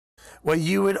Well,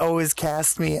 you would always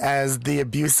cast me as the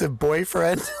abusive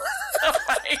boyfriend. Oh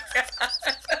my God.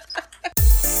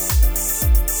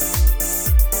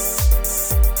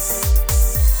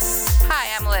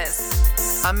 Hi, I'm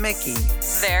Liz. I'm Mickey.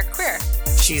 They're queer.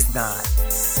 She's not.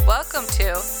 Welcome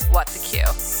to What the Q.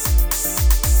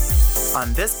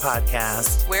 On this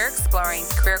podcast, We're exploring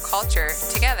queer culture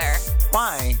together.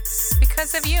 why?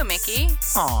 Because of you, Mickey.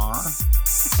 Aw.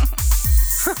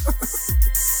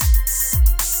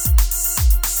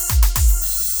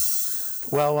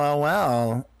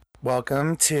 Well.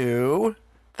 Welcome to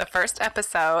The first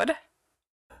episode.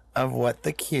 Of What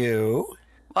the Q.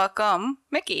 Welcome,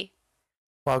 Mickey.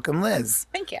 Welcome, Liz.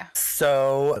 Thank you.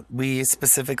 So we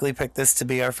specifically picked this to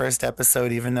be our first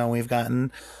episode, even though we've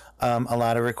gotten a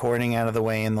lot of recording out of the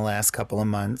way in the last couple of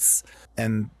months.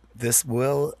 And this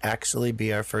will actually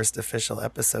be our first official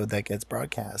episode that gets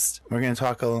broadcast. We're going to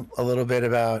talk a little bit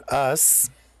about us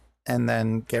and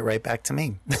then get right back to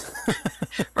me.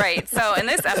 Right. So in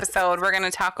this episode, we're going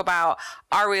to talk about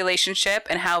our relationship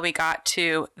and how we got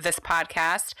to this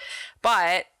podcast.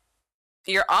 But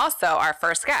you're also our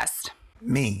first guest.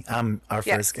 Me, I'm our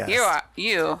first guest.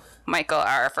 You, Michael,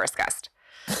 are our first guest.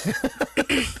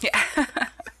 Yeah.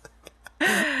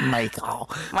 Michael.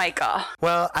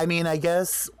 Well, I mean, I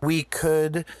guess we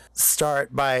could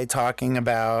start by talking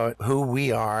about who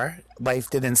we are. Life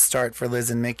didn't start for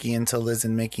Liz and Mickey until Liz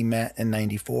and Mickey met in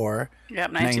 94.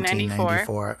 Yep,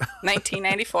 1994.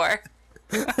 1994.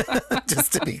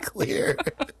 Just to be clear.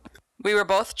 We were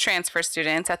both transfer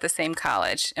students at the same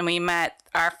college, and we met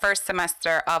our first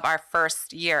semester of our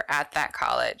first year at that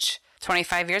college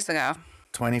 25 years ago.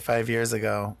 25 years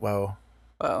ago. Whoa.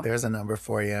 There's a number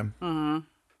for you. Mm-hmm.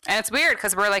 And it's weird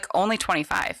because we're like only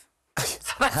 25.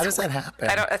 So how does that happen?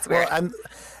 That's weird. Well,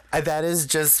 that is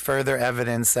just further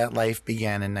evidence that life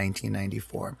began in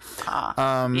 1994.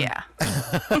 Yeah.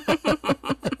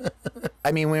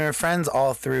 I mean, we were friends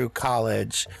all through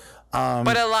college.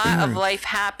 But a lot of life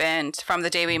happened from the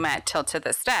day we met till to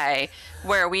this day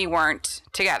where we weren't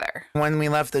together. When we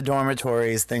left the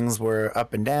dormitories, things were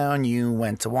up and down. You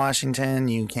went to Washington.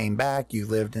 You came back. You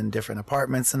lived in different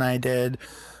apartments than I did.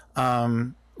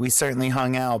 We certainly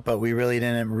hung out, but we really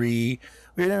didn't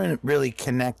really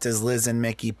connect as Liz and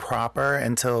Mickey proper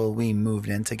until we moved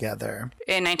in together.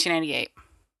 In 1998.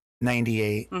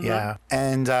 98, mm-hmm. Yeah.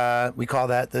 And we call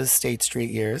that the State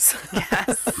Street years.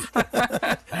 Yes.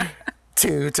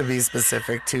 2 to be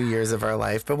specific, 2 years of our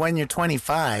life. But when you're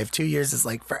 25, 2 years is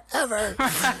like forever.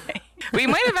 Right. We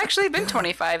might have actually been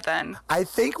 25 then. I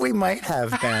think we might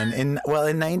have been. In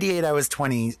 98, I was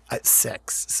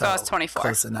 26. So I was 24.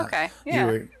 Close enough. Okay. Yeah.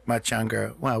 You were much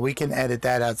younger. Well, we can edit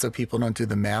that out so people don't do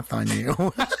the math on you.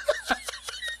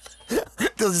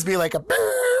 They'll just be like a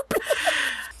burp.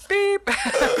 Beep.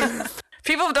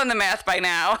 People have done the math by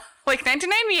now. Like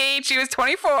 1998, she was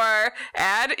 24.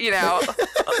 Add,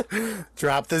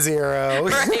 Drop the 0.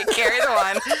 Right, carry the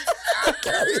 1.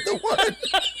 Carry the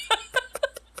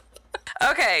 1.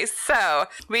 Okay, so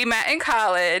we met in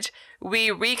college.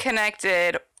 We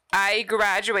reconnected. I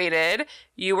graduated.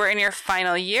 You were in your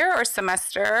final year or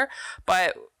semester,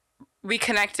 but we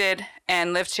connected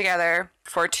and lived together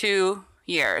for 2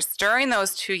 years. During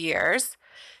those 2 years,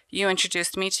 you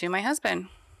introduced me to my husband.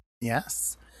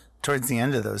 Yes. Towards the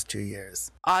end of those 2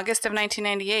 years. August of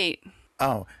 1998.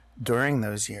 Oh, during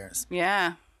those years.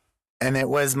 Yeah. And it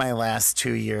was my last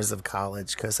 2 years of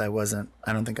college because I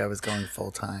don't think I was going full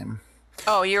time.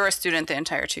 Oh, you were a student the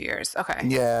entire 2 years. Okay.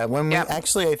 Yeah.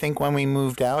 I think when we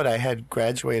moved out, I had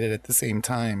graduated at the same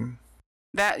time.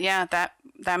 That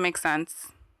makes sense.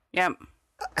 Yep.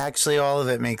 Actually, all of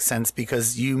it makes sense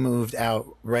because you moved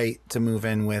out right to move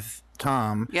in with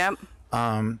Tom. Yep.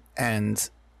 And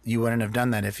you wouldn't have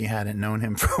done that if you hadn't known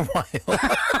him for a while.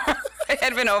 It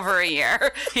had been over a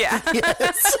year. Yeah.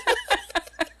 Yes.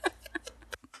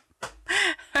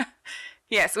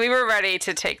 Yes, we were ready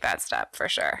to take that step for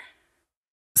sure.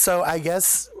 So I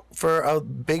guess for a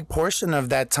big portion of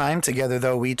that time together,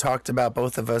 though, we talked about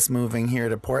both of us moving here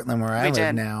to Portland where I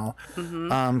live now.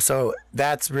 Mm-hmm. So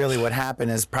that's really what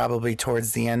happened is probably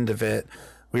towards the end of it,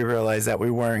 we realized that we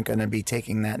weren't going to be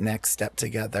taking that next step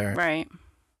together. Right.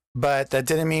 But that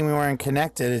didn't mean we weren't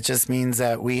connected. It just means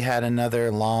that we had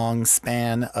another long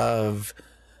span of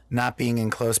not being in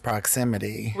close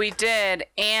proximity. We did,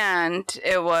 and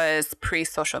it was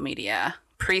pre-social media,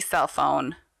 pre-cell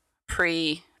phone,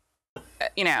 we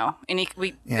would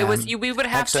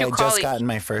have Actually, to call. I just gotten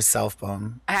my first cell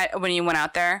phone. When you went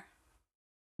out there?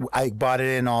 I bought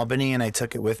it in Albany and I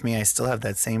took it with me. I still have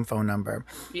that same phone number.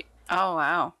 Oh,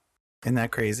 wow. Isn't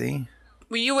that crazy?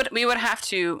 We would have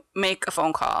to make a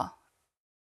phone call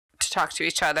to talk to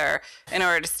each other in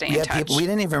order to stay in touch. We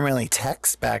didn't even really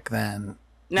text back then.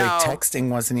 No. Like, texting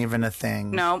wasn't even a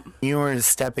thing. No. You were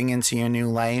stepping into your new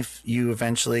life. You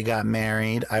eventually got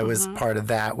married. I was part of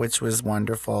that, which was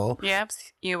wonderful. Yep.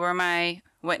 You were my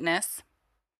witness.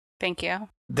 Thank you.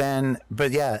 Then,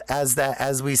 but yeah,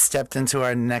 as we stepped into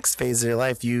our next phase of your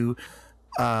life, you,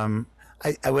 I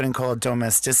wouldn't call it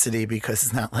domesticity because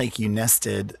it's not like you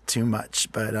nested too much,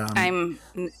 but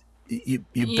you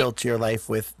built your life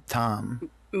with Tom.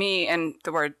 Me and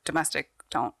the word domestic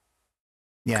don't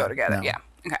go together. No. Yeah.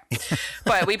 Okay.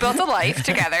 But we built a life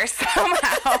together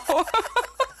somehow.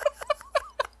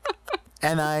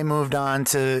 And I moved on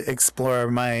to explore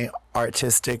my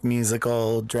artistic,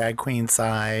 musical, drag queen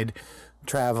side,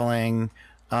 traveling,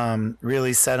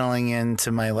 really settling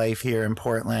into my life here in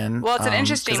Portland. Well, it's an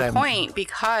interesting point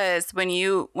because when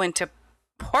you went to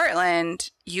Portland,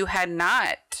 you had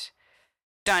not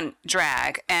done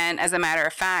drag. And as a matter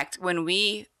of fact, when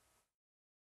we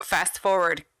fast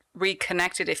forward,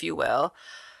 reconnected, if you will,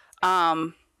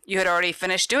 you had already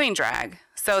finished doing drag.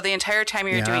 So the entire time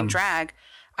you were doing drag,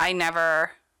 I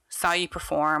never saw you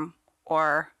perform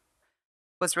or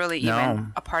was really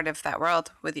even a part of that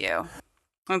world with you.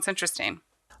 It's interesting.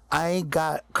 I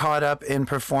got caught up in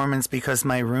performance because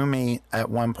my roommate at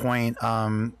one point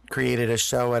created a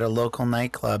show at a local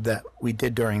nightclub that we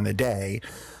did during the day.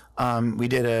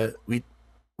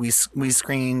 We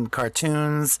screened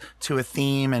cartoons to a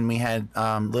theme, and we had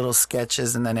little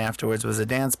sketches, and then afterwards was a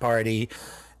dance party.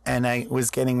 And I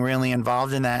was getting really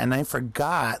involved in that, and I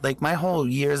forgot, like, my whole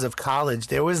years of college,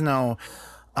 there was no,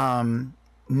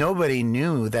 nobody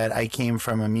knew that I came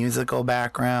from a musical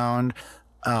background,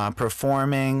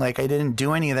 performing. Like, I didn't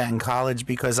do any of that in college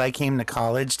because I came to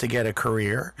college to get a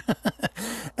career.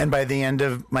 And by the end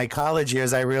of my college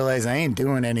years, I realized I ain't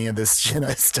doing any of this shit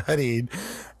I studied.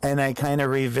 And I kind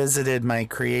of revisited my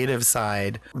creative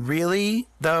side. Really,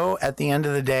 though, at the end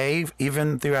of the day,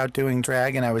 even throughout doing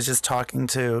drag, and I was just talking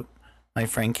to my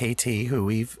friend KT, who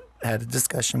we've had a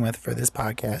discussion with for this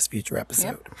podcast, future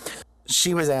episode. Yep.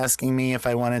 She was asking me if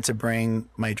I wanted to bring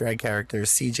my drag character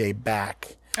CJ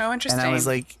back. Oh, interesting. And I was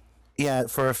like, yeah,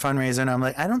 for a fundraiser. And I'm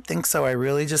like, I don't think so. I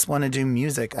really just want to do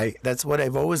music. That's what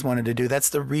I've always wanted to do. That's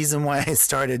the reason why I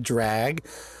started drag,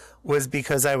 was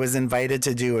because I was invited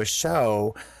to do a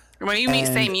show. When you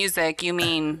say music, you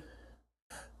mean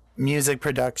music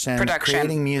production,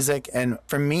 creating music. And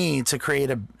for me to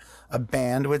create a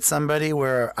band with somebody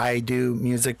where I do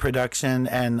music production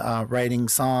and writing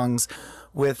songs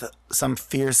with some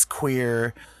fierce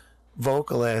queer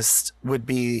vocalist would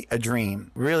be a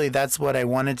dream. Really, that's what I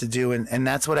wanted to do. And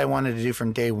that's what I wanted to do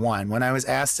from day one. When I was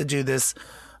asked to do this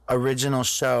original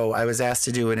show, I was asked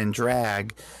to do it in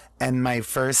drag. And my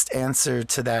first answer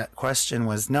to that question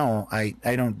was, no, I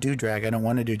don't do drag. I don't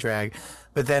want to do drag.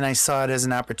 But then I saw it as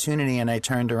an opportunity, and I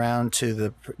turned around to the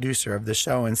producer of the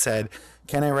show and said,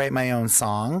 can I write my own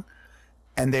song?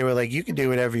 And they were like, you can do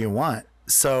whatever you want.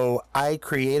 So I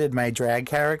created my drag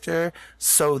character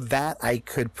so that I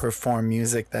could perform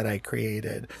music that I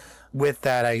created. With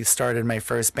that, I started my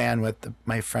first band with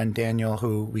my friend Daniel,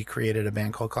 who we created a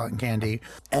band called Cotton Candy.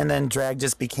 And then drag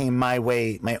just became my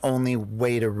only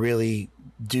way to really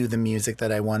do the music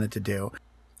that I wanted to do.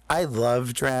 I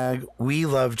love drag. We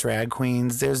love drag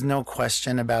queens. There's no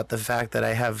question about the fact that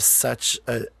I have such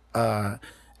a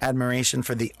admiration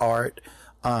for the art,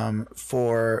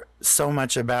 for so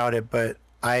much about it. But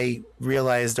I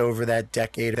realized over that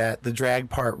decade that the drag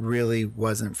part really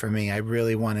wasn't for me. I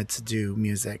really wanted to do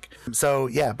music. So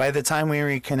yeah, by the time we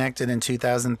reconnected in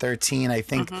 2013, I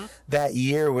think that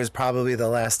year was probably the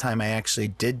last time I actually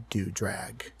did do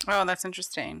drag. Oh, that's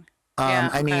interesting.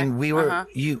 I mean,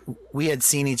 we had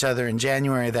seen each other in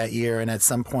January that year, and at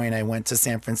some point I went to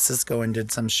San Francisco and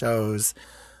did some shows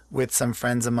with some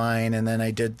friends of mine, and then I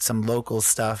did some local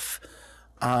stuff.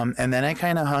 And then I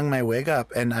kind of hung my wig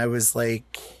up, and I was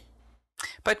like...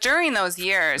 But during those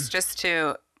years, just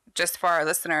for our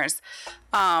listeners,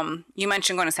 you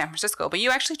mentioned going to San Francisco, but you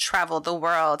actually traveled the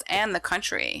world and the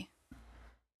country.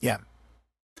 Yeah.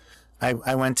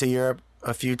 I went to Europe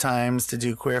a few times to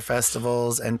do queer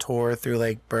festivals and tour through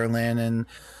like Berlin and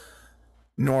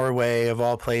Norway, of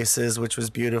all places, which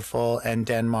was beautiful, and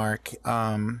Denmark,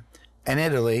 and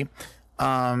Italy.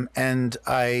 And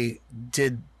I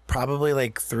did probably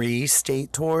like 3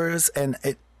 state tours, and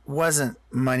it wasn't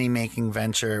money-making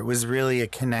venture. It was really a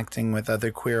connecting with other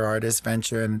queer artists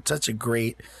venture, and such a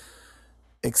great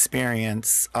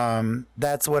experience.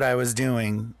 That's what I was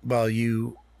doing while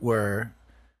you were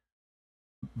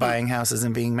buying houses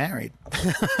and being married.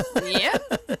 Yeah,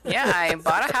 I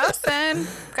bought a house and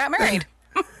got married.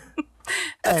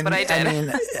 That's what I did. I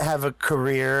mean, have a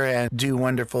career and do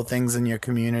wonderful things in your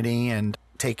community and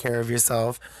take care of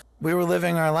yourself. We were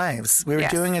living our lives. We were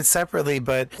doing it separately,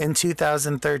 but in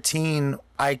 2013,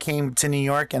 I came to New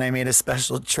York and I made a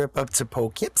special trip up to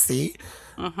Poughkeepsie,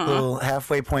 a little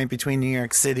halfway point between New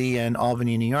York City and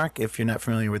Albany, New York, if you're not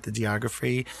familiar with the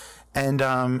geography. And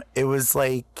it was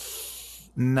like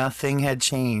nothing had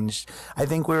changed. I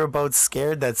think we were both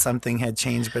scared that something had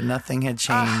changed, but nothing had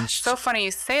changed. So funny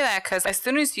you say that, because as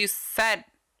soon as you said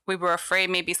we were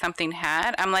afraid maybe something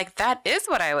had, I'm like, that is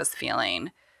what I was feeling.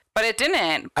 But it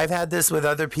didn't. I've had this with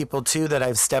other people too, that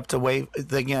I've stepped away.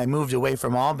 Like, I moved away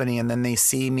from Albany, and then they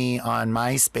see me on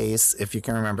MySpace, if you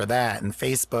can remember that, and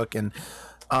Facebook, and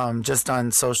just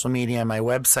on social media and my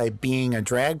website, being a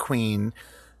drag queen,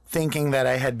 thinking that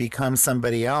I had become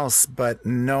somebody else, but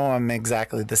no, I'm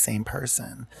exactly the same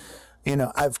person. You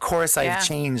know, of course I've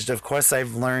changed. Of course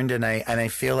I've learned, and I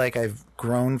feel like I've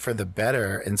grown for the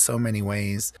better in so many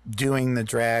ways. Doing the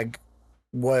drag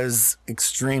was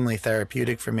extremely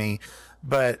therapeutic for me,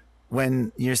 but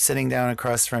when you're sitting down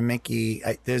across from Mickey,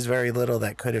 there's very little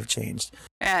that could have changed.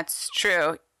 That's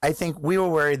true. I think we were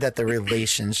worried that the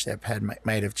relationship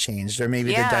might have changed, or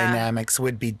maybe the dynamics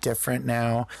would be different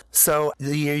now. So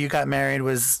the year you got married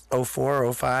was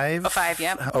 04, 05? 05,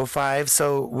 yep. 05.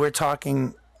 So we're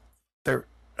talking 8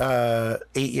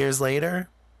 years later.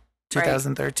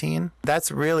 2013. Right.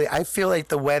 That's really, I feel like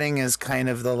the wedding is kind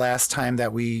of the last time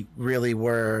that we really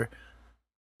were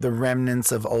the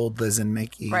remnants of old Liz and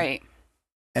Mickey. Right.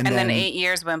 And then 8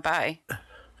 years went by.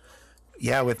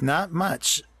 Yeah, with not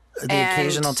much. The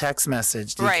occasional text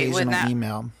message, the occasional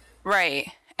email. Right.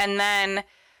 And then,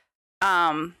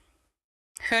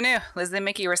 who knew? Liz and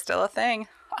Mickey were still a thing.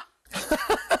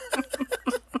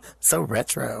 So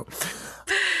retro.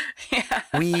 Yeah.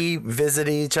 We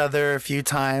visited each other a few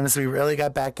times. We really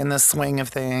got back in the swing of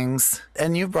things.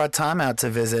 And you brought Tom out to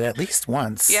visit at least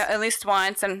once. Yeah, at least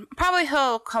once. And probably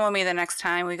he'll come with me the next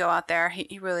time we go out there.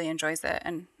 He really enjoys it.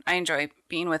 And I enjoy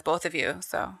being with both of you.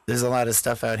 So there's a lot of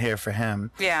stuff out here for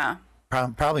him. Yeah.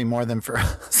 Probably more than for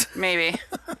us. Maybe.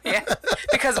 Yeah.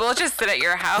 Because we'll just sit at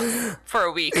your house for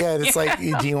a week. Yeah, it's like,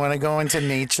 do you want to go into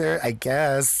nature? I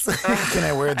guess. Can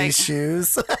I wear these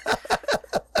shoes?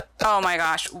 Oh my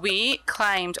gosh, we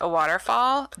climbed a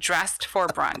waterfall dressed for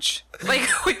brunch. Like,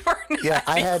 we were not. Yeah,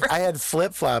 I had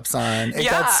flip-flops on. It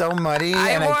got so muddy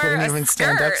and I couldn't even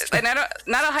stand up straight. And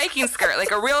not a hiking skirt,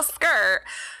 like a real skirt.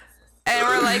 And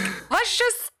we're like, let's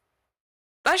just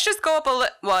go up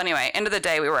well, anyway, end of the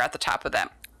day we were at the top of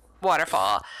that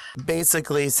waterfall.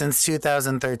 Basically, since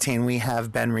 2013, we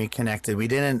have been reconnected. We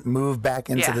didn't move back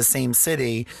into the same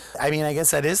city. I mean, I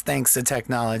guess that is thanks to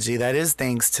technology. That is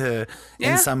thanks to,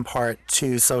 in some part,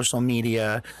 to social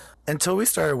media. Until we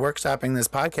started workshopping this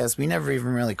podcast, we never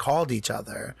even really called each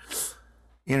other.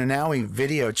 You know, now we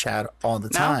video chat all the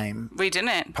time. We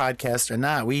didn't. Podcast or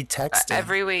not, we texted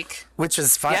every week, which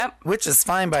is fine. Yep. Which is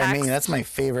fine by me. That's my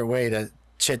favorite way to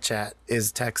chit chat,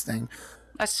 is texting.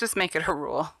 Let's just make it a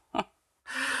rule.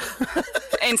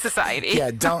 In society.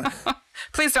 Yeah, don't.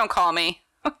 Please don't call me.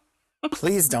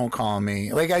 Please don't call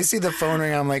me. Like, I see the phone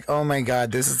ring, I'm like, oh my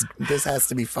God, this has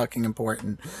to be fucking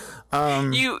important.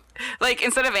 You, like,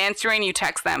 instead of answering, you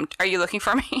text them, are you looking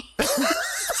for me?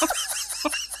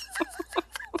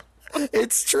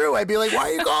 It's true. I'd be like, why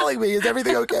are you calling me? Is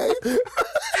everything okay?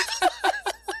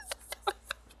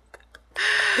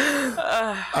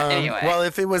 Anyway. Well,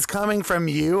 if it was coming from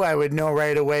you, I would know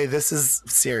right away this is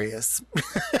serious.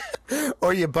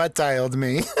 Or you butt dialed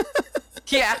me.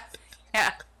 Yeah.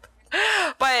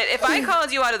 But if I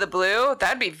called you out of the blue,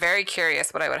 that'd be very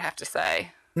curious what I would have to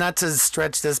say. Not to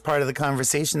stretch this part of the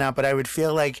conversation out, but I would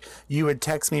feel like you would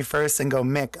text me first and go,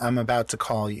 Mick, I'm about to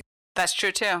call you. That's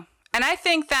true, too. And I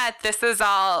think that this is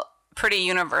all pretty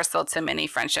universal to many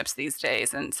friendships these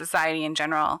days and society in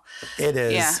general. It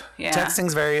is. Yeah.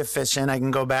 Texting's very efficient. I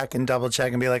can go back and double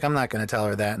check and be like, I'm not going to tell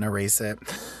her that and erase it.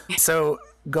 So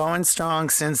going strong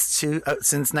since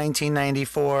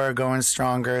 1994, going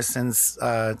stronger since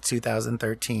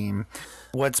 2013.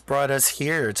 What's brought us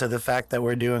here to the fact that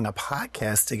we're doing a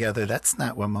podcast together? That's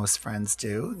not what most friends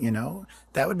do, you know?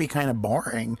 That would be kind of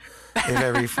boring if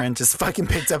every friend just fucking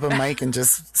picked up a mic and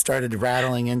just started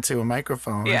rattling into a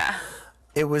microphone. Yeah.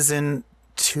 It was in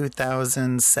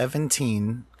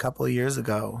 2017, a couple of years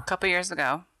ago. About 2 years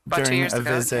ago. During a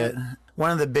visit. Yeah.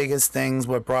 One of the biggest things,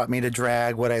 what brought me to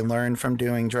drag, what I learned from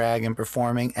doing drag and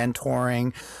performing and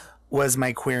touring, was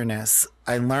my queerness.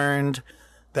 I learned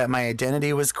that my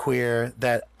identity was queer,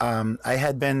 that I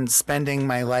had been spending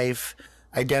my life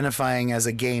identifying as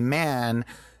a gay man,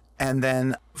 And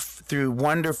then through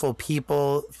wonderful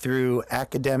people, through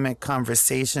academic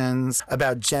conversations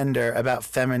about gender, about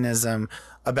feminism,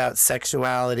 about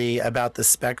sexuality, about the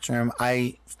spectrum,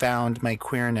 I found my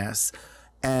queerness.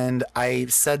 And I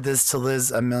said this to Liz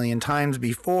a million times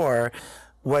before.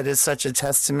 What is such a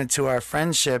testament to our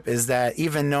friendship is that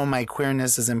even though my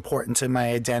queerness is important to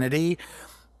my identity,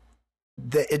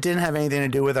 it didn't have anything to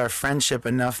do with our friendship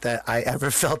enough that I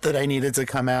ever felt that I needed to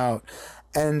come out.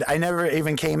 And I never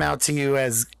even came out to you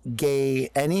as gay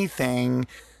anything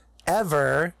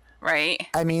ever. Right.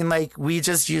 I mean, like, we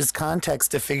just used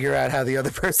context to figure out how the other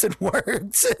person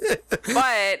worked.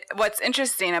 But what's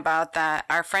interesting about that,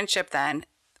 our friendship then,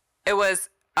 it was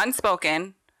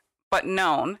unspoken, but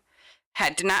known,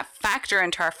 did not factor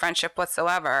into our friendship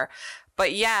whatsoever.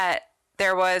 But yet,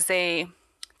 there was a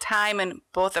time in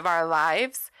both of our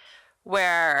lives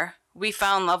where we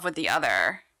fell in love with the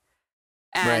other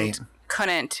and Right.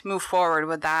 couldn't move forward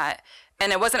with that.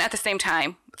 And it wasn't at the same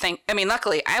time.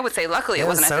 Luckily, I would say luckily it It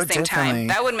was wasn't at so the same differently. time.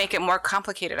 That would make it more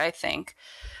complicated, I think.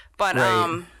 But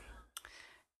Right.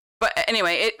 but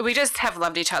anyway, we just have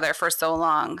loved each other for so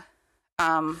long.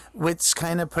 Which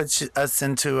kind of puts us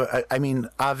into, I mean,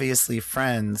 obviously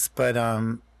friends, but,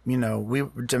 you know, we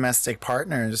were domestic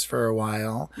partners for a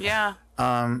while. Yeah.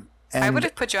 And I would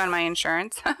have put you on my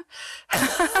insurance.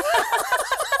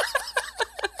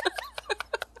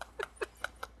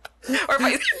 or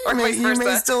vice you may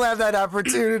versa. still have that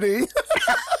opportunity.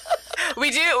 We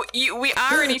do. We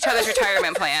are in each other's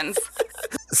retirement plans.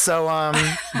 So,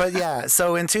 but yeah,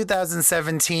 so in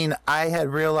 2017, I had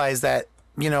realized that,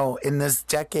 you know, in this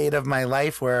decade of my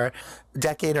life,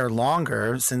 decade or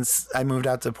longer since I moved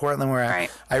out to Portland, where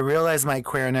Right. I realized my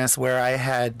queerness, where I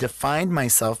had defined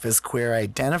myself as queer,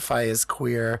 identify as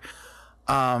queer.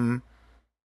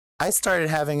 I started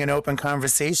having an open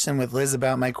conversation with Liz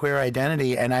about my queer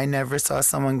identity, and I never saw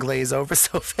someone glaze over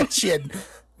so fast. She had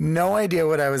no idea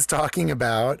what I was talking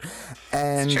about.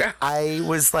 And true. I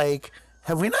was like,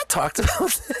 have we not talked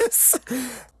about this?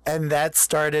 And that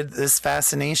started this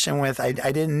fascination with, I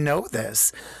didn't know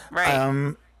this.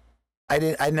 Right. I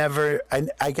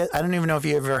guess, I don't even know if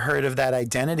you ever heard of that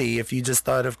identity, if you just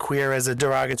thought of queer as a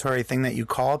derogatory thing that you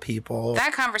call people.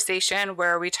 That conversation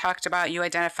where we talked about you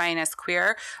identifying as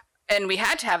queer, and we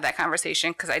had to have that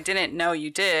conversation because I didn't know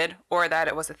you did or that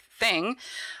it was a thing,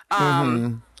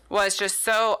 was just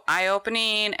so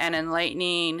eye-opening and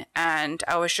enlightening. And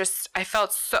I was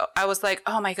like,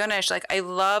 oh my goodness, like I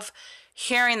love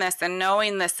hearing this and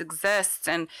knowing this exists,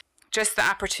 and just the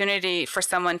opportunity for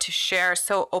someone to share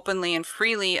so openly and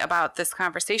freely about this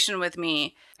conversation with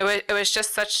me. It was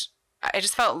just I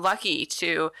just felt lucky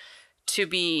to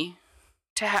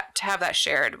have that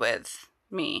shared with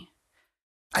me.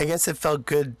 I guess it felt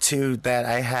good too that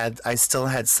I still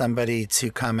had somebody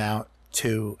to come out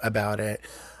to about it.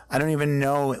 I don't even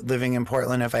know, living in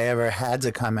Portland, if I ever had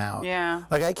to come out. Yeah.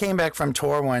 Like, I came back from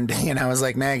tour one day and I was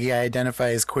like, Maggie, I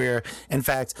identify as queer. In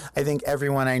fact, I think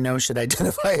everyone I know should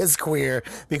identify as queer,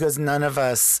 because none of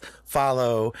us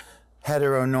follow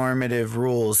heteronormative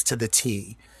rules to the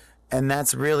T. And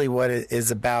that's really what it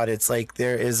is about. It's like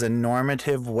there is a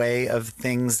normative way of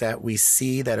things that we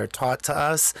see that are taught to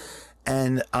us.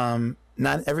 And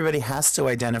not everybody has to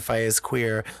identify as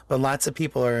queer, but lots of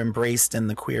people are embraced in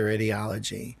the queer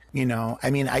ideology. You know, I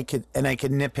mean, I could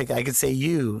nitpick. I could say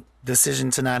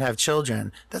decision to not have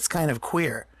children. That's kind of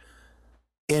queer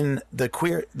in the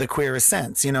queerest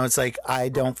sense. You know, it's like, I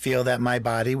don't feel that my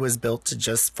body was built to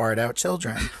just fart out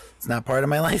children. It's not part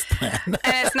of my life plan.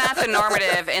 And it's not the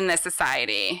normative in this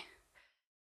society.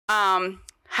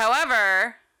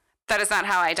 However, that is not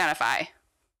how I identify.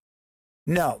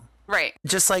 No. Right.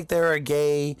 Just like there are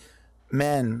gay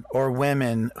men or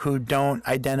women who don't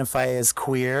identify as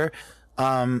queer,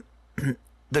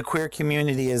 the queer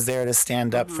community is there to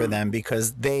stand up for them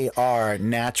because they are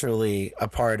naturally a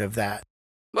part of that.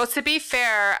 Well, to be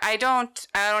fair, I don't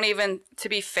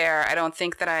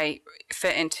think that I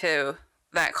fit into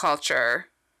that culture.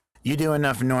 You do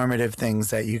enough normative things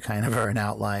that you kind of are an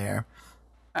outlier.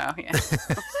 Oh, yeah.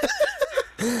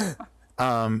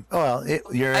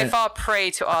 I fall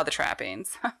prey to all the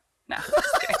trappings. No.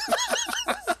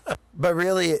 But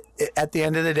really, at the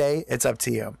end of the day, it's up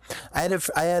to you. I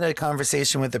had a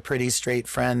conversation with a pretty straight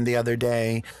friend the other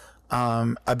day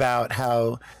about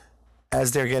how,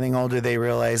 as they're getting older, they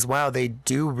realize, wow, they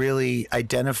do really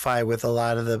identify with a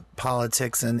lot of the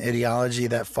politics and ideology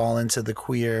that fall into the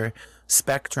queer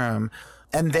spectrum.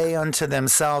 And they unto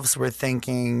themselves were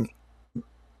thinking,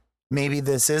 maybe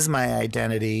this is my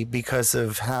identity because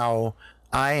of how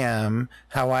I am,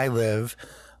 how I live.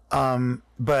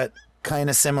 But kind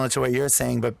of similar to what you're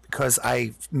saying, but because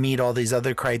I meet all these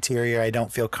other criteria, I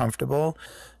don't feel comfortable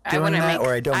doing that,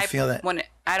 or I don't feel that.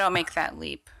 I don't make that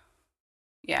leap.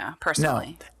 Yeah,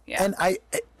 personally. No. Yeah.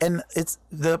 And it's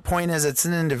the point is it's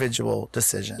an individual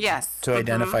decision. Yes. To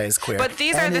identify as queer. But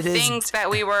these are the things that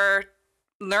we were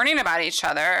learning about each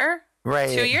other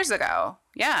 2 years ago.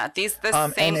 Yeah,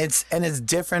 same. And it's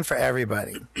different for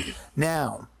everybody.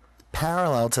 Now,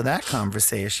 parallel to that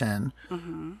conversation,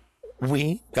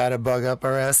 we got a bug up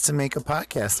our ass to make a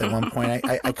podcast at one point.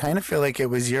 I kind of feel like it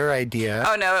was your idea.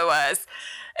 Oh no, it was.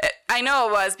 I know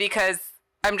it was because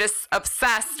I'm just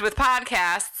obsessed with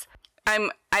podcasts.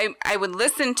 I would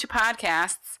listen to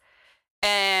podcasts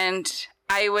and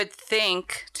I would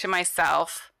think to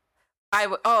myself,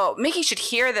 Mickey should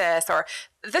hear this, or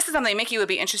this is something Mickey would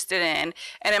be interested in.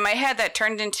 And in my head that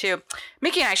turned into,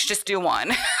 Mickey and I should just do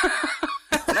one.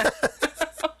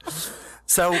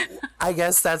 So I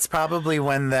guess that's probably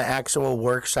when the actual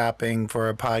workshopping for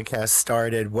a podcast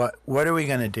started. What are we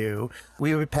going to do?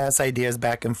 We would pass ideas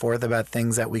back and forth about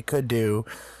things that we could do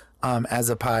as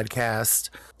a podcast.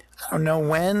 I don't know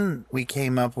when we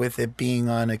came up with it being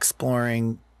on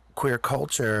exploring queer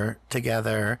culture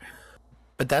together,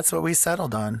 but that's what we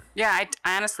settled on. Yeah,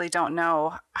 I honestly don't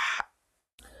know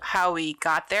how we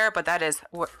got there, but that is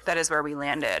where we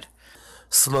landed.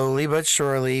 Slowly but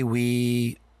surely,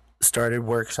 we started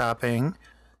workshopping.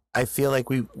 I feel like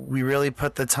we really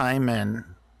put the time in,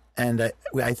 and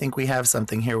I think we have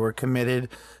something here. We're committed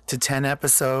to 10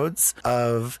 episodes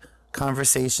of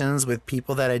conversations with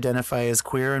people that identify as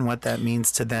queer and what that means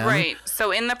to them. Right.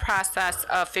 So in the process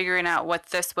of figuring out what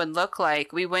this would look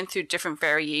like, we went through different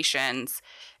variations,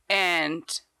 and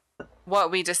what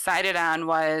we decided on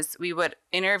was we would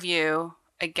interview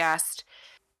a guest.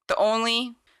 The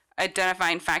only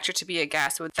identifying factor to be a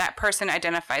guest was that person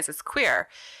identifies as queer,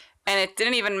 and it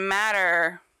didn't even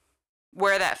matter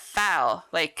where that fell.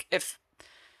 Like, if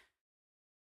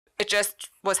it just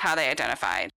was how they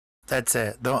identified. That's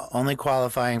it. The only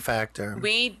qualifying factor.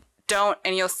 We don't,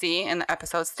 and you'll see in the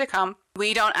episodes to come,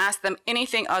 we don't ask them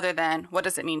anything other than, what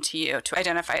does it mean to you to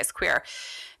identify as queer?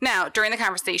 Now, during the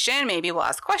conversation, maybe we'll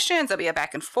ask questions, there'll be a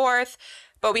back and forth,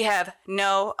 but we have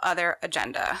no other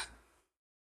agenda.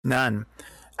 None.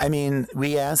 I mean,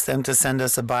 we ask them to send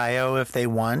us a bio if they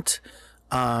want.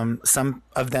 Some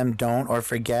of them don't or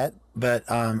forget, but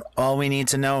all we need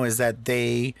to know is that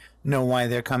they know why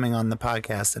they're coming on the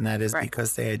podcast, and that is right.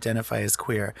 Because they identify as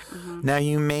queer. Mm-hmm. Now,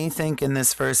 you may think in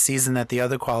this first season that the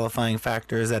other qualifying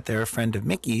factor is that they're a friend of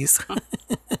Mickey's,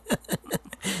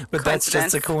 but that's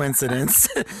just a coincidence.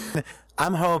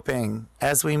 I'm hoping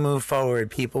as we move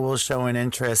forward, people will show an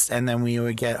interest, and then we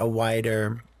would get a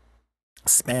wider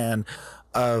span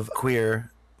of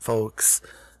queer folks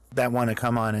that want to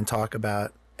come on and talk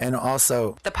about. And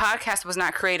also, the podcast was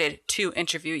not created to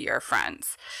interview your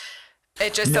friends.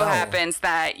 It just so happens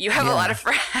that you have a lot of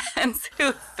friends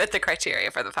who fit the criteria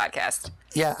for the podcast.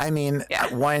 Yeah, I mean,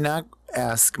 why not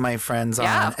ask my friends on?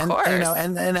 Yeah, of course. You know,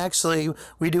 and actually,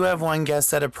 we do have one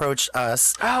guest that approached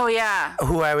us. Oh, yeah.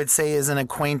 Who I would say is an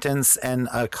acquaintance and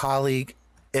a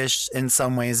colleague-ish in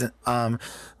some ways. But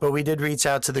we did reach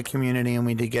out to the community, and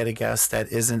we did get a guest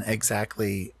that isn't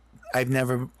exactly... I've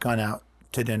never gone out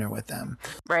to dinner with them.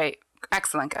 Right.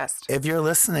 Excellent guest. If you're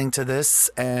listening to this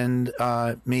and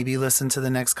maybe listen to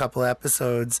the next couple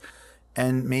episodes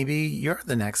and maybe you're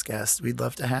the next guest, we'd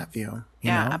love to have you. You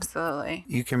know? Absolutely.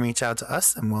 You can reach out to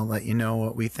us and we'll let you know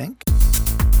what we think.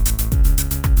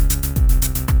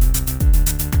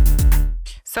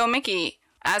 So, Mickey,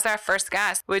 as our first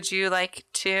guest, would you like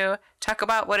to talk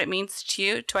about what it means to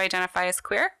you to identify as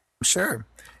queer? Sure.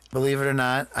 Believe it or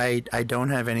not, I don't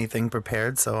have anything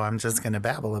prepared, so I'm just going to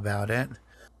babble about it.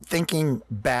 Thinking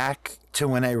back to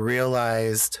when I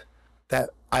realized that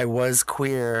I was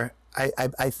queer,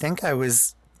 I think I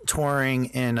was touring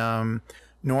in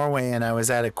Norway and I was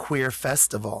at a queer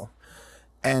festival.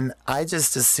 And I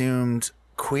just assumed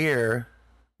queer,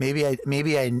 maybe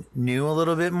I knew a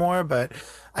little bit more, but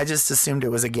I just assumed it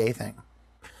was a gay thing.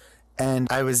 And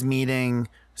I was meeting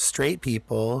straight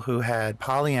people who had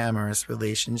polyamorous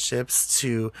relationships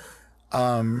to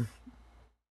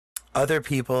other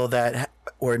people that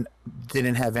or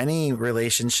didn't have any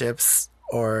relationships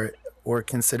or were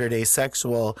considered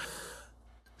asexual.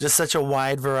 Just such a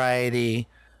wide variety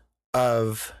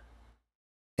of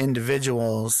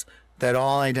individuals that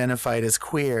all identified as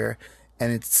queer.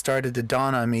 And it started to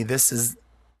dawn on me, this is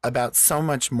about so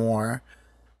much more.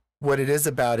 What it is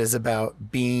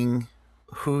about being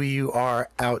who you are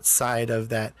outside of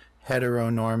that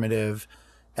heteronormative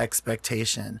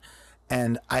expectation.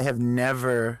 And I have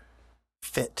never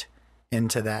fit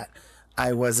into that.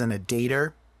 I wasn't a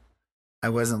dater. I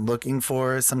wasn't looking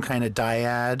for some kind of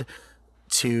dyad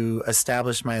to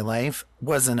establish my life.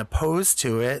 Wasn't opposed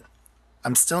to it.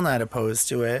 I'm still not opposed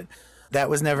to it. That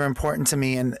was never important to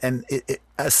me. And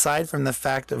aside from the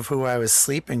fact of who I was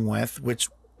sleeping with, which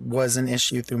was an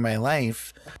issue through my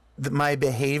life, my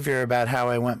behavior about how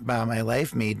I went about my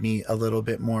life made me a little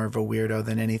bit more of a weirdo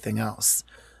than anything else.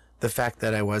 The fact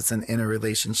that I wasn't in a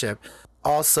relationship.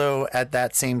 Also, at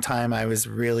that same time, I was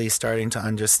really starting to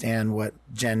understand what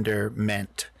gender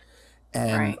meant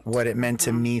and what it meant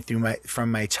to me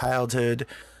from my childhood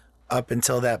up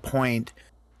until that point,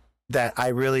 that I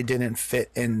really didn't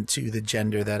fit into the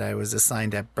gender that I was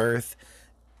assigned at birth.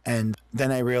 And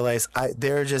then I realized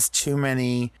there are just too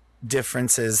many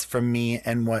differences from me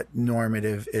and what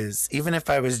normative is. Even if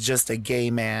I was just a gay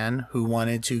man who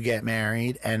wanted to get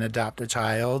married and adopt a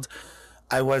child,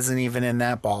 I wasn't even in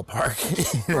that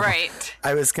ballpark. Right.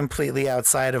 I was completely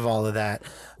outside of all of that.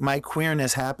 My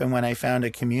queerness happened when I found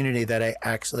a community that I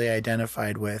actually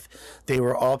identified with. They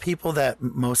were all people that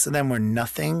most of them were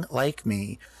nothing like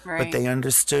me, but they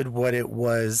understood what it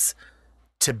was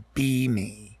to be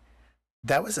me.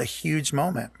 That was a huge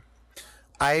moment.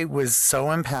 I was so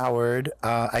empowered.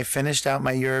 I finished out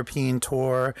my European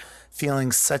tour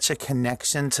feeling such a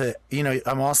connection to,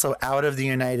 I'm also out of the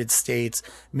United States,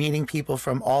 meeting people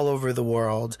from all over the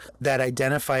world that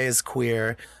identify as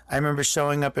queer. I remember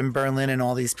showing up in Berlin and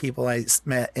all these people I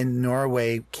met in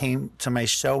Norway came to my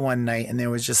show one night, and there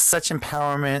was just such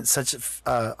empowerment, such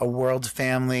a world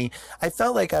family. I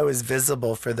felt like I was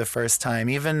visible for the first time,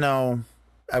 even though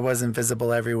I wasn't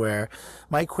visible everywhere.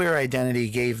 My queer identity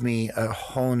gave me a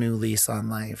whole new lease on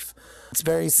life. It's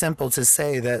very simple to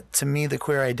say that to me, the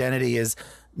queer identity is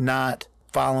not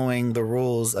following the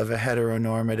rules of a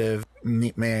heteronormative,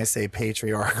 may I say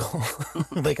patriarchal,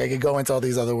 like I could go into all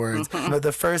these other words. But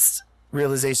the first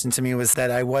realization to me was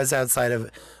that I was outside of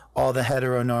all the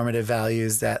heteronormative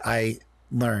values that I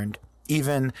learned,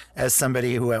 even as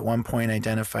somebody who at one point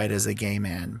identified as a gay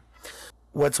man.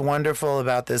 What's wonderful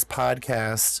about this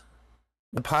podcast,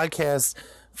 the podcast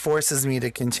forces me to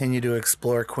continue to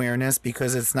explore queerness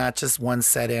because it's not just one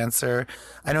set answer.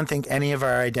 I don't think any of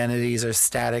our identities are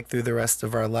static through the rest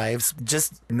of our lives.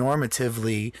 Just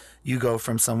normatively, you go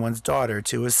from someone's daughter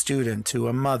to a student to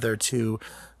a mother to,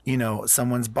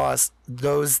 someone's boss.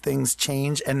 Those things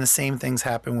change, and the same things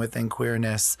happen within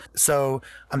queerness. So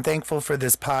I'm thankful for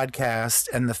this podcast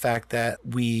and the fact that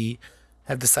we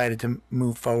have decided to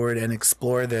move forward and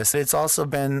explore this. It's also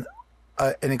been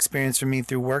an experience for me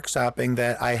through workshopping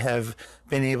that I have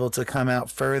been able to come out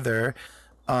further.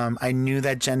 I knew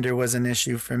that gender was an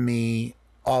issue for me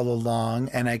all along,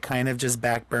 and I kind of just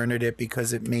backburnered it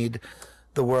because it made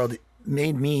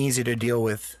me easier to deal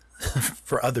with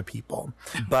for other people.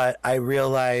 But I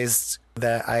realized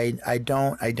that I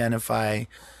don't identify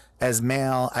as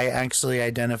male. I actually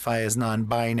identify as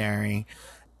non-binary.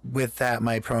 With that,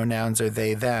 my pronouns are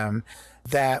they, them.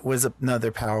 That was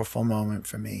another powerful moment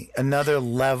for me. Another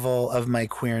level of my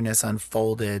queerness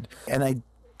unfolded. And I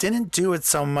didn't do it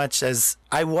so much as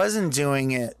I wasn't doing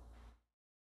it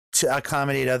to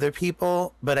accommodate other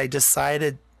people, but I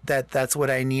decided that that's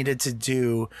what I needed to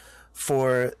do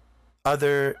for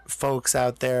other folks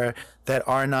out there that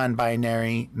are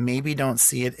non-binary, maybe don't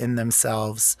see it in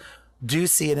themselves, do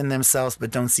see it in themselves, but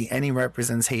don't see any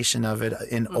representation of it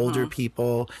in older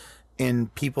people, in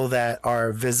people that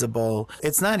are visible.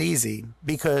 It's not easy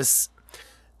because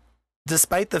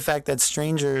despite the fact that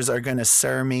strangers are going to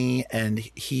sir me and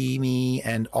he me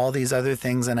and all these other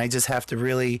things, and I just have to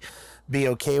really be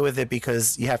okay with it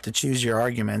because you have to choose your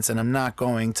arguments, and I'm not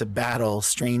going to battle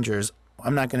strangers.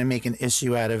 I'm not going to make an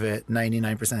issue out of it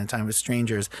 99% of the time with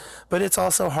strangers. But it's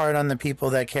also hard on the people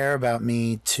that care about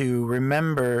me to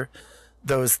remember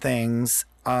those things,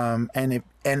 and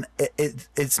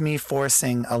it's me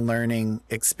forcing a learning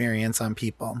experience on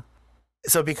people.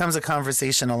 So it becomes a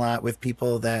conversation a lot with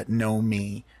people that know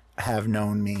me, have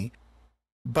known me.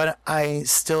 But I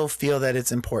still feel that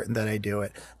it's important that I do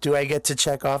it. Do I get to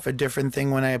check off a different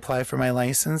thing when I apply for my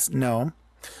license? No.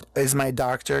 Is my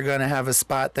doctor going to have a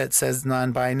spot that says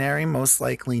non-binary? Most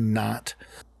likely not.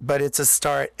 But it's a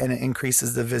start, and it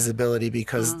increases the visibility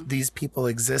because these people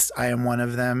exist. I am one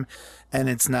of them. And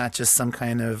it's not just some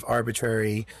kind of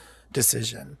arbitrary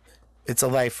decision. It's a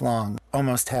lifelong,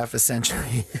 almost half a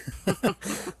century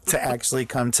to actually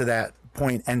come to that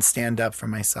point and stand up for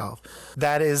myself.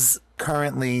 That is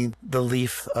currently the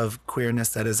leaf of queerness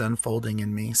that is unfolding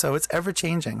in me. So it's ever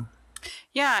changing.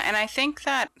 Yeah, and I think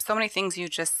that so many things you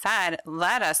just said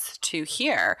led us to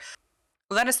here.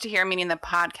 Meaning the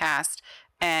podcast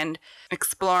and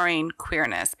exploring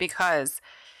queerness, because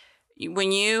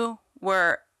when you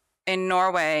were in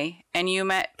Norway and you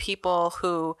met people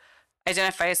who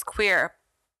identify as queer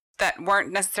that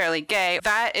weren't necessarily gay,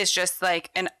 that is just like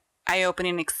an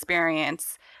eye-opening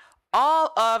experience.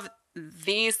 All of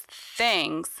these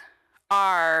things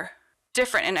are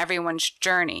different in everyone's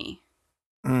journey.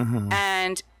 Mm-hmm.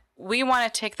 And we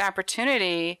want to take the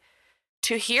opportunity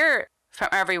to hear from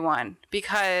everyone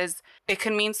because it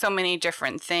can mean so many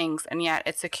different things. And yet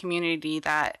it's a community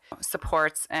that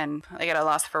supports, and I get a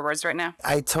loss for words right now.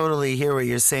 I totally hear what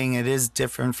you're saying. It is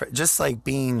different for, just like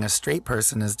being a straight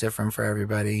person is different for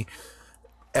everybody,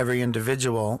 every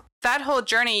individual. That whole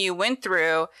journey you went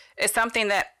through is something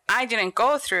that I didn't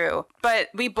go through, but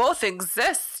we both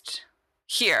exist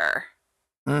here,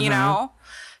 Mm-hmm. you know?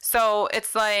 So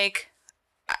it's like,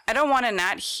 I don't want to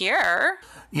not hear.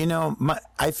 You know,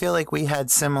 I feel like we had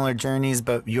similar journeys,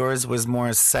 but yours was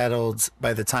more settled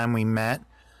by the time we met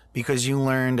because you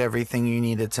learned everything you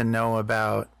needed to know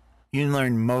about. You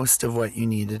learned most of what you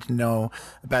needed to know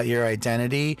about your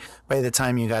identity by the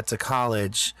time you got to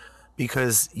college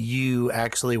because you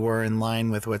actually were in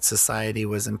line with what society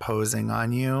was imposing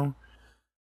on you.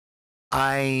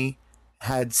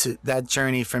 That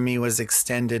journey for me was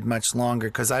extended much longer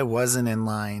because I wasn't in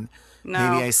line.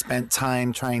 No. Maybe I spent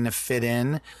time trying to fit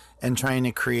in and trying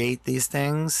to create these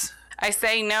things. I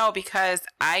say no because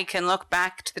I can look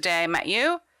back to the day I met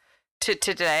you to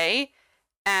today,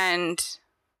 and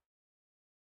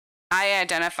I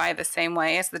identify the same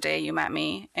way as the day you met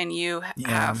me, and you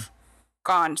have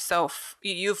gone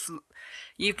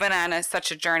you've been on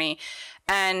such a journey.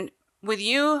 And with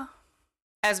you,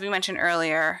 as we mentioned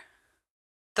earlier,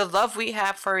 the love we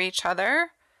have for each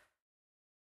other,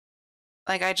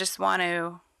 like, I just want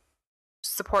to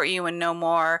support you and know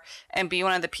more and be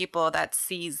one of the people that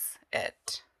sees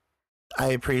it. I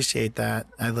appreciate that.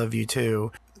 I love you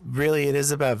too. Really, it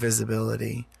is about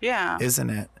visibility. Yeah. Isn't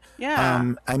it?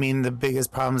 Yeah. I mean, the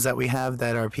biggest problems that we have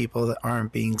that are people that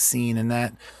aren't being seen, and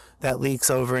that leaks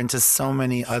over into so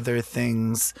many other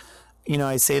things. You know,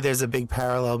 I say there's a big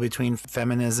parallel between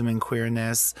feminism and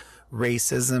queerness,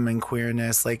 racism and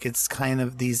queerness. Like, it's kind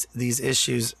of these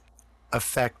issues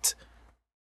affect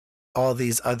all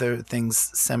these other things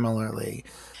similarly,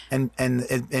 and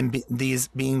these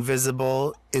being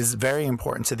visible is very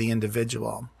important to the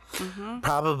individual. Mm-hmm.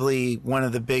 Probably one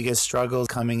of the biggest struggles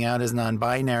coming out as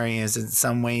non-binary is in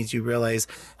some ways you realize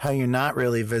how you're not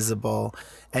really visible,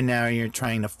 and now you're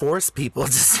trying to force people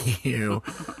to see you.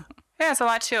 Yeah, it's a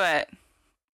lot to it.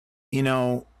 You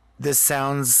know, this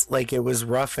sounds like it was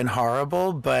rough and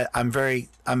horrible, but I'm very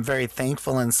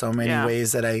thankful in so many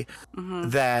ways that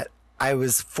that I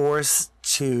was forced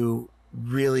to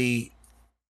really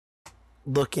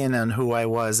look in on who I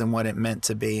was and what it meant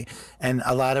to be. And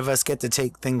a lot of us get to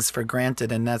take things for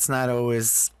granted, and that's not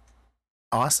always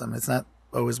awesome. It's not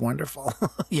always wonderful,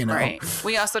 you know? Right.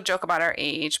 We also joke about our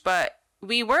age, but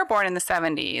we were born in the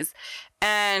 70s,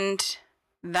 and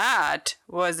that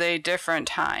was a different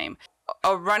time.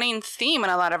 A running theme in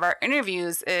a lot of our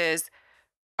interviews is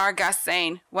our guests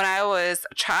saying, when I was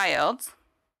a child,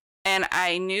 and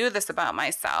I knew this about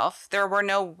myself, there were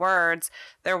no words,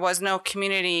 there was no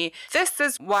community. This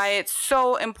is why it's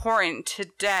so important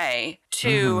today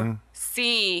to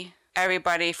see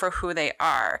everybody for who they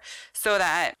are, so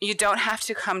that you don't have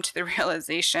to come to the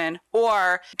realization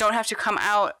or don't have to come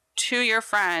out to your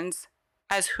friends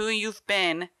as who you've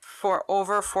been for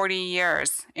over 40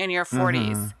 years in your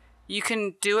 40s. You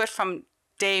can do it from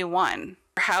day one.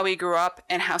 How we grew up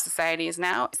and how society is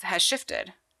now has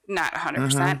shifted. Not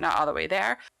 100%, not all the way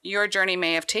there. Your journey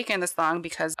may have taken this long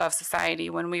because of society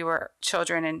when we were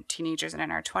children and teenagers and in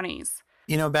our 20s.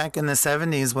 You know, back in the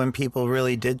 70s, when people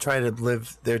really did try to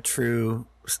live their true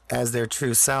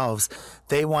selves,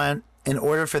 in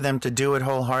order for them to do it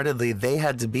wholeheartedly, they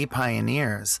had to be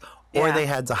pioneers, or they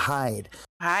had to hide.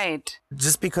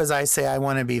 Just because I say I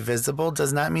want to be visible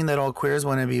does not mean that all queers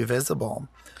want to be visible.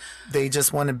 They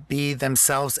just want to be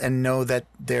themselves and know that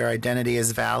their identity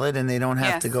is valid, and they don't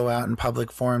have to go out in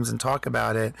public forums and talk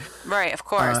about it. Right, of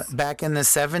course. Back in the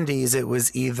 70s, it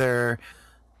was either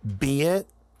be it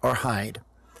or hide.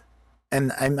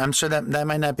 And I'm sure that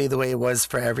might not be the way it was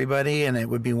for everybody, and it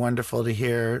would be wonderful to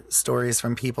hear stories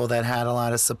from people that had a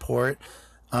lot of support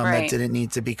that didn't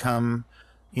need to become,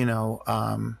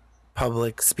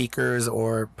 public speakers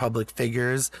or public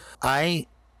figures. I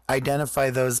identify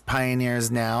those pioneers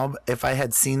now. If I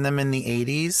had seen them in the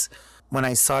 80s, when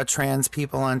I saw trans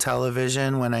people on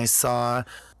television, when I saw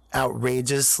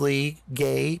outrageously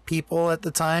gay people at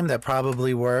the time that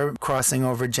probably were crossing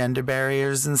over gender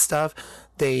barriers and stuff,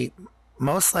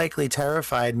 most likely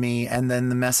terrified me. And then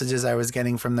the messages I was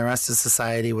getting from the rest of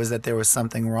society was that there was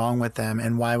something wrong with them.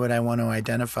 And why would I want to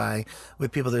identify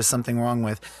with people there's something wrong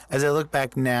with? As I look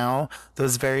back now,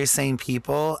 those very same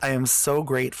people, I am so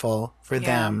grateful for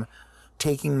them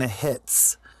taking the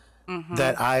hits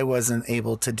that I wasn't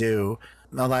able to do.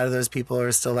 A lot of those people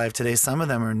are still alive today. Some of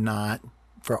them are not,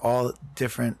 for all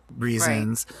different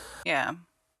reasons. Right. Yeah.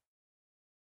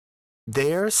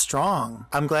 They're strong.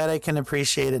 I'm glad I can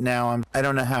appreciate it now. I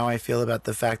don't know how I feel about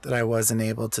the fact that I wasn't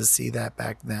able to see that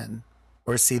back then,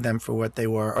 or see them for what they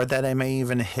were, or that I may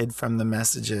even hid from the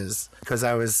messages because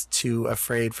I was too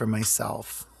afraid for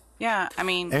myself. Yeah, I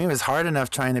mean, it was hard enough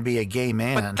trying to be a gay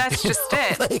man. But that's just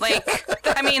it. That's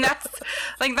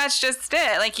just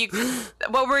it.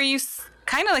 What were you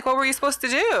supposed to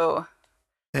do?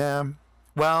 Yeah.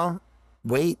 Well,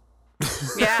 wait.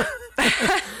 Yeah.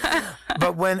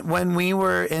 But when we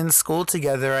were in school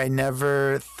together, I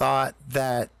never thought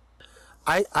that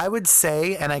I would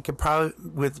say, and I could probably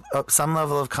with some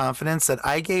level of confidence, that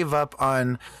I gave up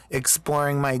on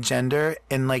exploring my gender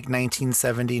in like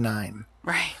 1979.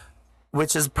 Right.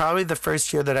 Which is probably the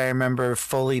first year that I remember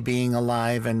fully being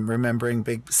alive and remembering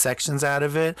big sections out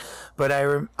of it. But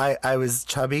I was a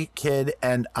chubby kid,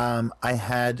 and I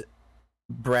had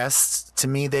breasts. To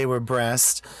me, they were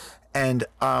breasts. And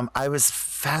I was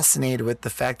fascinated with the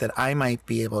fact that I might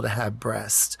be able to have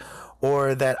breasts,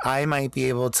 or that I might be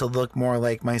able to look more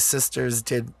like my sisters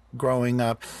did growing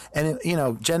up. And,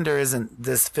 gender isn't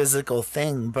this physical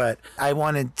thing, but I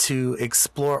wanted to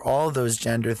explore all those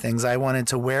gender things. I wanted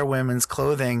to wear women's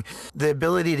clothing. The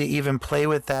ability to even play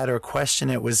with that or question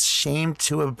it was shamed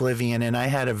to oblivion. And I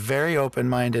had a very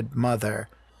open-minded mother.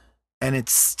 And it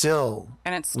still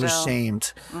was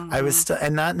shamed. Mm-hmm. I was still,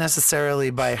 and not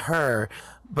necessarily by her,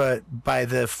 but by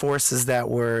the forces that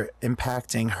were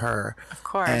impacting her. Of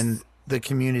course. And the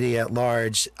community at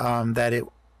large, that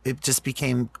it just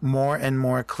became more and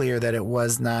more clear that it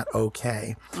was not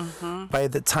okay. Mm-hmm. By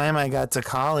the time I got to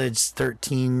college,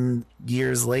 13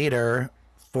 years later,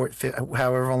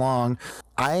 however long,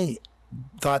 I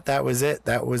thought that was it.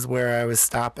 That was where I was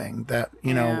stopping. That,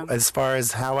 as far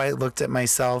as how I looked at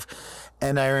myself.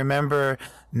 And I remember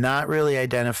not really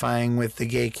identifying with the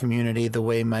gay community the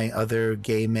way my other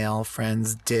gay male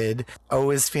friends did.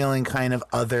 Always feeling kind of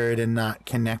othered and not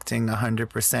connecting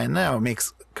 100%. Now it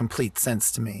makes complete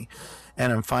sense to me,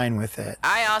 and I'm fine with it.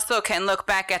 I also can look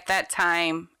back at that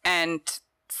time and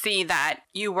see that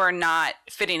you were not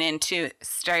fitting into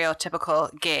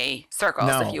stereotypical gay circles,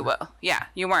 if you will. Yeah,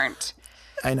 you weren't.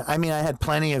 I mean, I had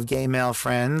plenty of gay male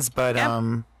friends, but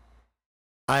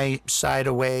I shied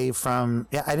away from,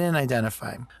 I didn't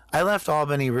identify. I left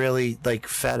Albany really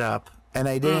fed up, and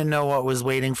I didn't know what was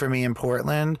waiting for me in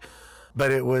Portland,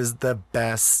 but it was the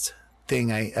best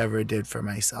thing I ever did for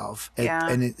myself.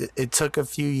 And it took a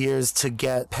few years to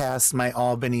get past my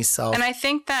Albany self. And I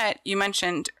think that you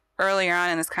mentioned earlier on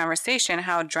in this conversation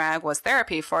how drag was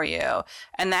therapy for you,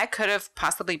 and that could have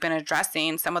possibly been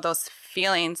addressing some of those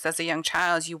feelings as a young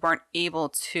child you weren't able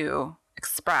to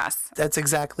express. That's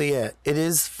exactly it. It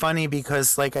is funny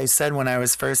because, like I said, when I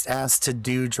was first asked to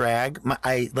do drag,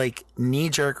 I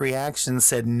knee-jerk reaction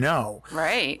said no.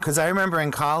 Right. Because I remember in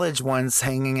college once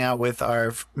hanging out with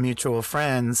our mutual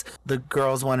friends, the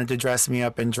girls wanted to dress me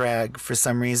up in drag for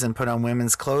some reason, put on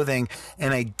women's clothing,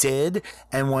 and I did.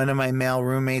 And one of my male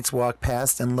roommates walked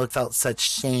past and felt such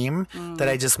shame that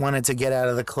I just wanted to get out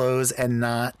of the clothes and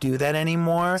not do that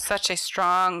anymore. Such a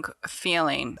strong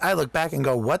feeling. I look back and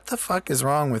go, what the fuck is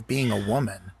wrong with being a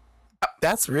woman?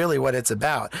 That's really what it's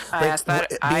about. I ask that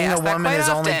quite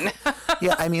often.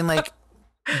 Yeah, I mean,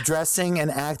 dressing and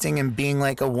acting and being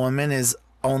like a woman is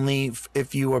only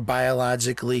if you were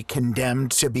biologically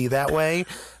condemned to be that way.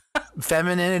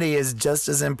 Femininity is just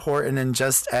as important and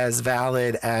just as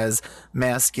valid as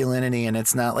masculinity, and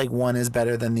it's not like one is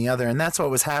better than the other. And that's what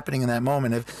was happening in that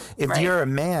moment. If right. You're a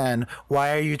man,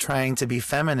 why are you trying to be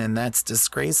feminine? That's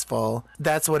disgraceful.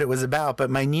 That's what it was about. But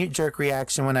my knee-jerk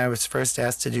reaction when I was first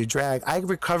asked to do drag, I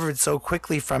recovered so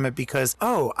quickly from it because,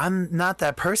 I'm not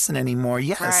that person anymore.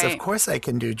 Yes, right. Of course I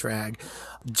can do drag.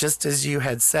 Just as you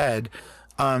had said,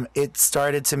 it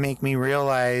started to make me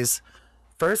realize,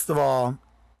 first of all,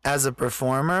 as a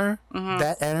performer,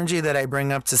 that energy that I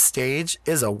bring up to stage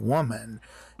is a woman.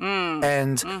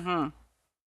 And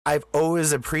I've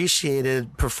always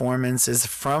appreciated performances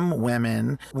from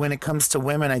women. When it comes to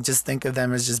women, I just think of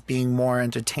them as just being more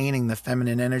entertaining, the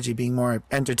feminine energy being more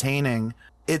entertaining.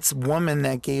 It's woman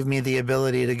that gave me the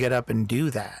ability to get up and do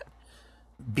that.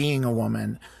 Being a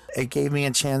woman, it gave me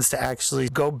a chance to actually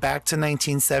go back to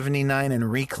 1979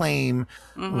 and reclaim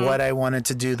what I wanted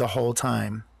to do the whole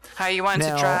time. How you wanted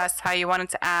Now, to dress, how you wanted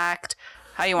to act,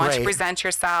 how you wanted to Right. present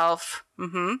yourself.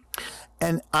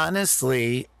 And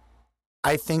honestly,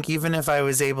 I think even if I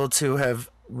was able to have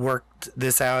worked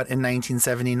this out in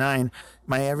 1979,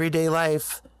 my everyday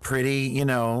life, pretty,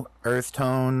 earth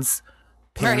tones,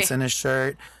 pants Right. and a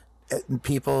shirt,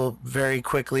 people very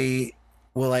quickly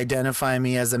will identify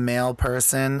me as a male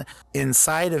person.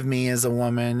 Inside of me as a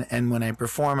woman, and when I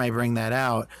perform, I bring that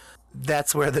out.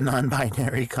 That's where the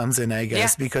non-binary comes in, I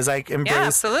guess, Yeah. because I Yeah, embrace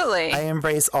absolutely. I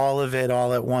embrace all of it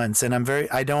all at once, and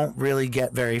I don't really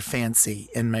get very fancy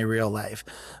in my real life.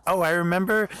 Oh, I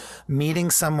remember meeting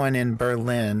someone in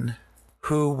Berlin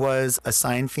who was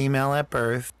assigned female at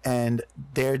birth, and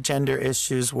their gender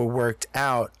issues were worked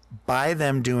out by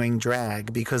them doing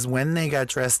drag, because when they got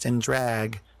dressed in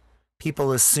drag,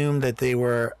 people assumed that they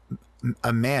were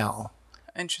a male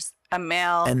Interest a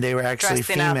male and they were actually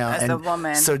dressing up female. as And a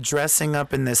woman. so dressing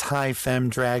up in this high femme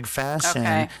drag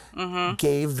fashion Okay.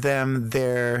 gave them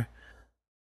the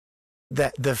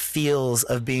feels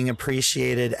of being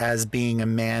appreciated as being a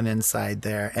man inside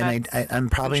there. And I'm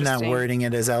probably not interesting. wording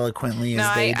it as eloquently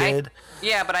as they did.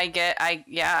 Yeah, but You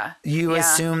yeah.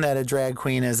 assume that a drag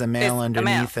queen is a male It's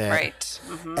underneath a male, it. right.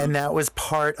 And that was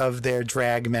part of their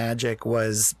drag magic,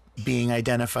 was being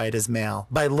identified as male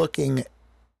by looking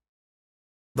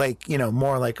like,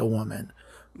 more like a woman.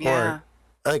 Yeah. Or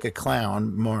like a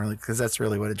clown, more like, because that's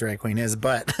really what a drag queen is.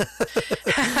 But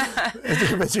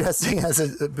but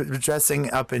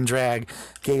dressing up in drag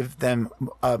gave them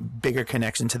a bigger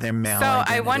connection to their male So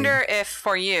identity. I wonder if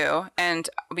for you, and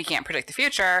we can't predict the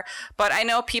future, but I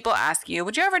know people ask you,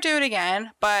 would you ever do it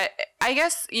again? But I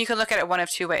guess you can look at it one of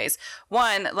two ways.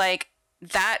 One, like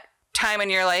that time in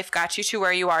your life got you to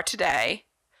where you are today,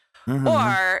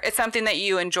 or it's something that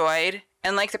you enjoyed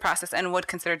and liked the process and would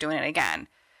consider doing it again.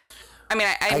 I mean,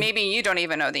 I maybe you don't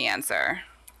even know the answer.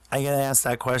 I get asked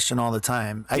that question all the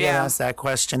time. I get asked that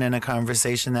question in a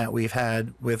conversation that we've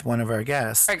had with one of our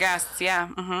guests. Our guests, yeah.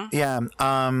 Mm-hmm. Yeah.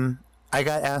 I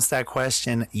got asked that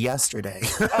question yesterday.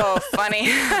 Oh, funny.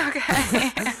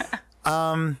 Okay.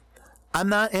 I'm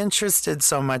not interested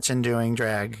so much in doing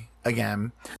drag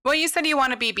again. Well, you said you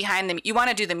want to be behind them. You want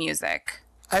to do the music.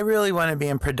 I really want to be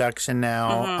in production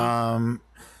now.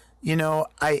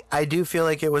 I do feel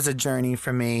like it was a journey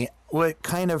for me. What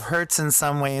kind of hurts in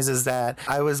some ways is that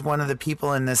I was one of the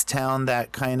people in this town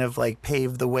that kind of like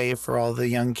paved the way for all the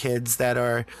young kids that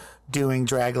are doing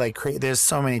drag like crazy. There's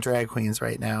so many drag queens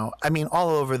right now. I mean, all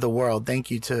over the world.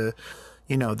 Thank you to,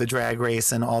 the drag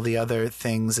race and all the other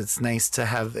things. It's nice to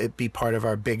have it be part of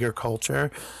our bigger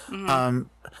culture.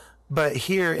 But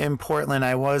here in Portland,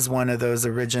 I was one of those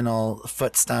original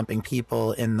foot stomping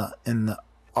people in the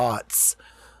aughts.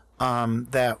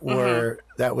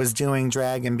 That was doing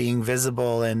drag and being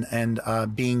visible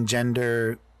and being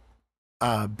gender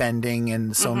bending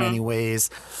in so many ways.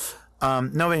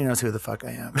 Nobody knows who the fuck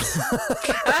I am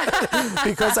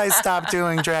because I stopped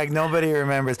doing drag. Nobody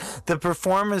remembers. The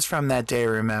performers from that day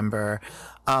remember,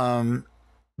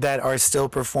 that are still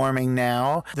performing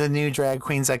now. The new drag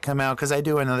queens that come out, because I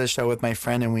do another show with my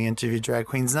friend and we interview drag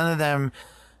queens. None of them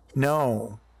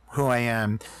know who I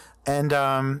am, and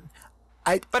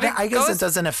I guess it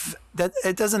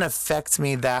doesn't affect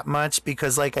me that much,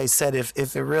 because like I said,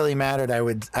 if it really mattered, I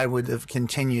would have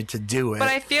continued to do it. But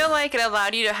I feel like it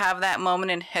allowed you to have that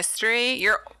moment in history,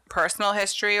 your personal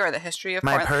history or the history of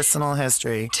my Portland, personal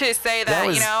history, to say that,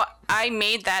 was- I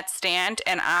made that stand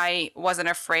and I wasn't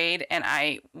afraid and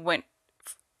I went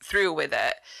through with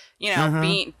it,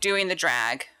 doing the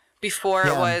drag before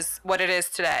it was what it is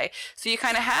today. So you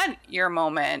kind of had your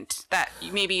moment that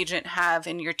maybe you didn't have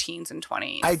in your teens and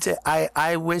 20s. I did.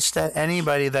 I wish that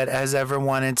anybody that has ever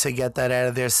wanted to get that out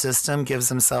of their system gives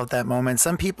themselves that moment.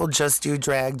 Some people just do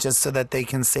drag just so that they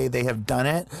can say they have done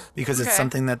it because it's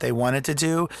something that they wanted to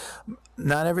do.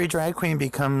 Not every drag queen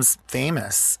becomes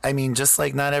famous. I mean, just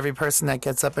like not every person that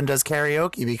gets up and does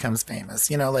karaoke becomes famous,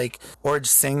 or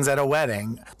sings at a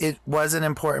wedding. It was an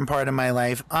important part of my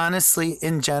life. Honestly,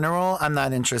 in general, I'm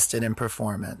not interested in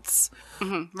performance.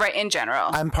 Right, in general.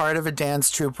 I'm part of a dance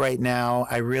troupe right now.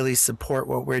 I really support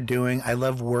what we're doing. I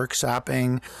love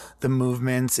workshopping the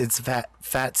movements. It's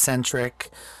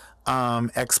fat-centric.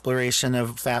 Exploration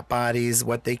of fat bodies,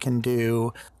 what they can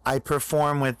do. I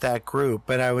perform with that group,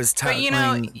 but I was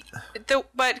telling...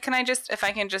 But can I if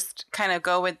I can just kind of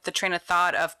go with the train of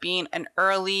thought of being an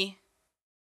early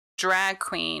drag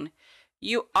queen,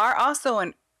 you are also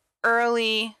an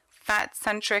early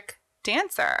fat-centric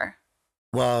dancer.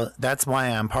 Well, that's why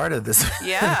I'm part of this.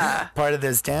 Yeah. Part of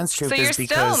this dance troupe. So you're is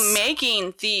because still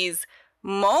making these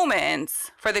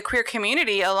moments for the queer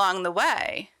community along the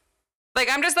way. Like,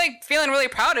 I'm just like feeling really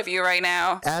proud of you right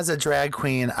now. As a drag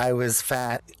queen, I was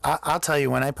fat. I'll tell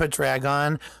you, when I put drag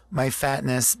on, my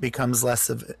fatness becomes less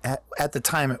of, at the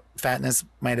time, fatness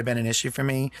might have been an issue for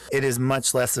me. It is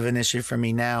much less of an issue for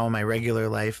me now in my regular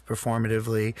life,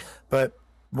 performatively. But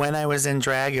when I was in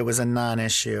drag, it was a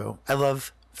non-issue. I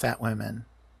love fat women.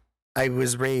 I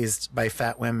was raised by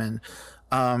fat women.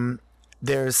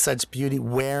 There's such beauty.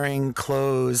 Wearing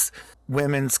clothes,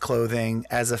 women's clothing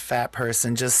as a fat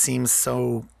person just seems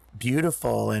so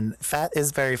beautiful, and fat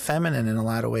is very feminine in a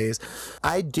lot of ways.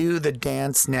 I do the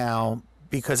dance now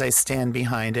because I stand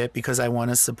behind it, because I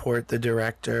want to support the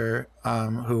director,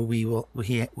 who we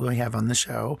have on the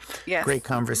show. Yes. Great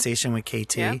conversation with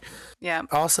KT. Yeah.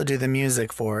 Also do the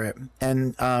music for it.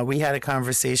 And we had a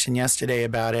conversation yesterday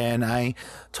about it, and I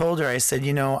told her, I said,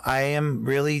 I am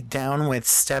really down with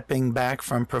stepping back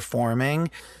from performing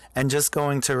and just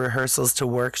going to rehearsals, to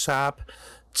workshop,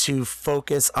 to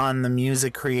focus on the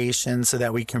music creation so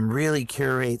that we can really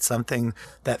curate something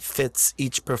that fits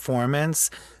each performance.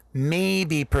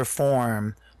 Maybe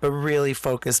perform, but really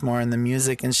focus more on the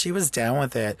music. And she was down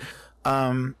with it.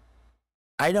 I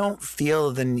don't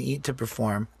feel the need to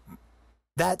perform.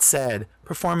 That said,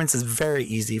 performance is very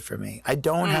easy for me. I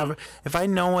don't have, if I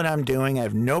know what I'm doing, I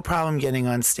have no problem getting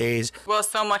on stage. Well,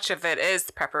 so much of it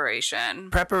is preparation.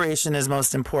 Preparation is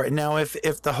most important. Now,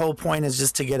 if the whole point is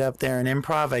just to get up there and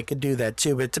improv, I could do that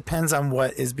too, but it depends on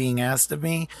what is being asked of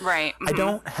me. Right. Mm-hmm. I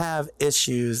don't have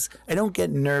issues. I don't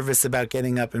get nervous about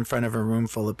getting up in front of a room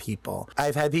full of people.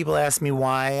 I've had people ask me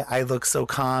why I look so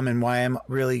calm and why I'm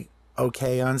really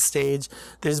okay on stage.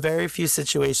 There's very few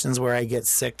situations where I get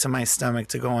sick to my stomach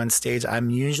to go on stage. I'm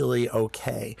usually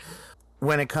okay.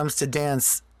 When it comes to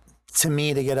dance, to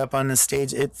me, to get up on the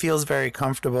stage, it feels very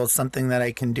comfortable. It's something that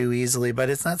I can do easily, but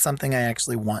it's not something I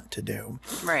actually want to do.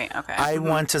 Right, okay. I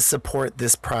want to support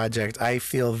this project. I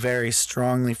feel very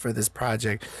strongly for this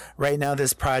project. Right now,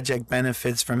 this project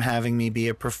benefits from having me be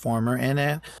a performer in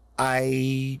it.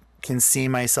 I can see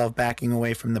myself backing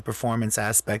away from the performance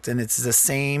aspect, and it's the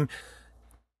same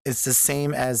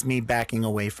as me backing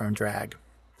away from drag.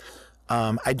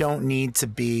 I don't need to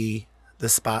be the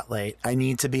spotlight. I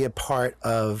need to be a part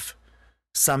of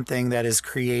something that is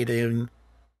creating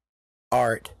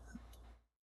art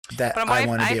that I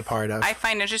want to be a part of. I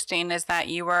find interesting is that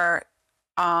you were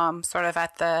sort of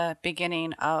at the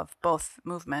beginning of both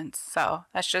movements, so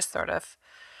that's just sort of,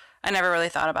 I never really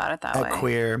thought about it that way.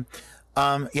 Queer.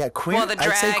 Queer. Well, the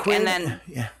drag queer, and then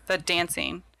the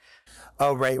dancing.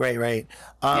 Oh, right.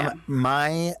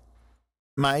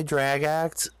 My drag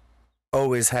act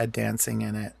always had dancing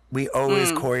in it. We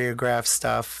always choreographed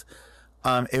stuff.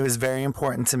 It was very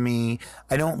important to me.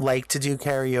 I don't like to do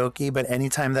karaoke, but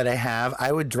anytime that I have,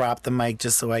 I would drop the mic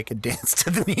just so I could dance to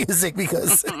the music,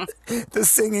 because the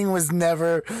singing was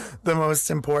never the most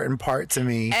important part to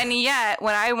me. And yet,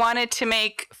 when I wanted to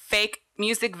make fake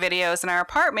music videos in our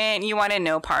apartment, you wanted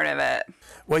no part of it.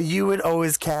 Well, you would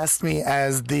always cast me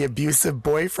as the abusive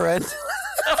boyfriend.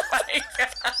 Oh my God.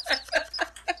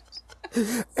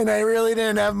 And I really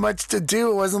didn't have much to do.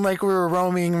 It wasn't like we were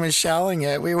roaming and Michelleing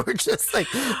it. We were just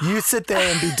like, you sit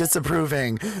there and be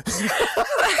disapproving.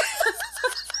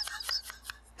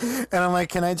 And I'm like,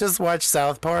 can I just watch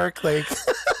South Park? Like,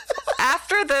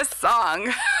 after this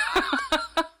song.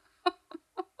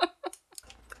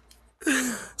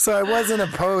 So I wasn't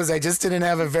opposed. I just didn't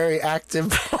have a very active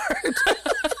part.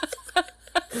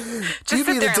 Just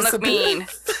sit there and look mean.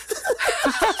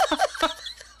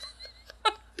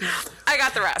 I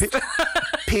got the rest.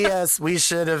 P.S. We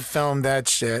should have filmed that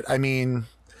shit. I mean,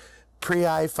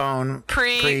 pre-iPhone,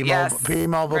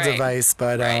 pre-mobile device,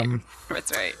 but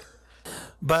that's right.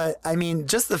 But I mean,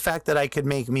 just the fact that I could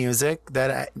make music,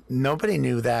 nobody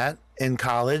knew that in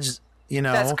college.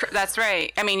 That's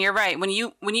right. I mean, you're right. When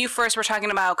you first were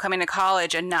talking about coming to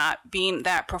college and not being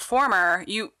that performer,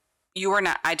 you were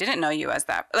not. I didn't know you as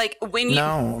that. Like when you.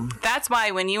 No. That's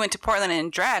why when you went to Portland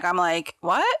and drag, I'm like,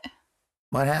 what?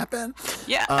 What happened?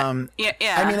 Yeah. Yeah.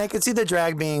 I mean, I could see the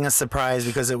drag being a surprise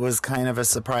because it was kind of a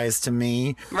surprise to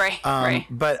me. Right. Right.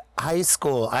 But high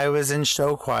school, I was in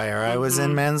show choir. I was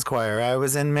in men's choir. I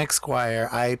was in mixed choir.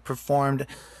 I performed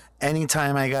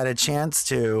anytime I got a chance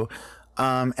to.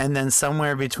 And then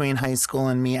somewhere between high school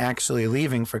and me actually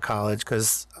leaving for college,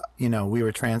 because, we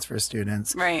were transfer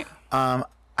students. Right.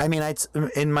 I mean,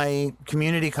 in my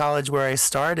community college where I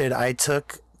started, I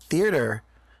took theater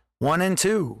 1 and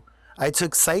 2. I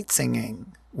took sight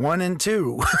singing 1 and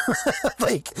 2.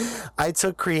 Like, I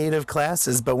took creative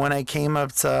classes. But when I came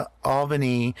up to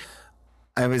Albany,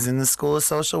 I was in the School of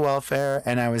Social Welfare,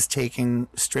 and I was taking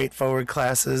straightforward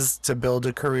classes to build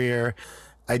a career.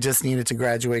 I just needed to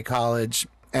graduate college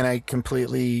and I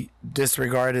completely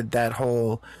disregarded that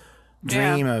whole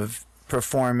dream of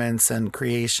performance and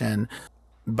creation.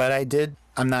 But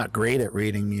I'm not great at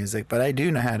reading music, but I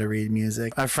do know how to read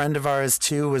music. A friend of ours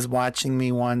too was watching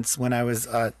me once when I was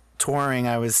touring.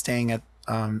 I was staying at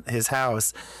his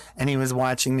house, and he was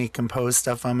watching me compose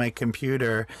stuff on my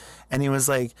computer, and he was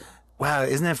like, wow,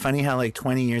 isn't it funny how like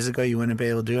 20 years ago you wouldn't be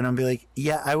able to do it? And I'd be like,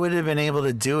 yeah, I would have been able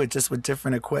to do it just with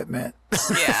different equipment.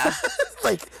 Yeah.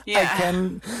 Like, I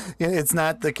can, it's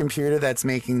not the computer that's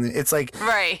making it's like,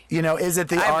 right. Is it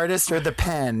the artist or the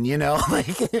pen?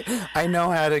 Like, I know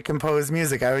how to compose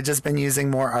music. I would just been using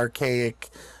more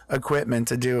archaic equipment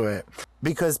to do it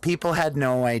because people had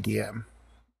no idea.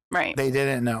 Right. They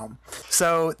didn't know.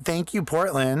 So thank you,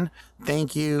 Portland.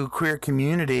 Thank you, queer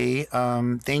community.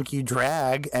 Thank you,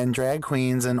 drag and drag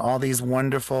queens and all these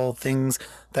wonderful things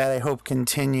that I hope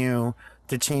continue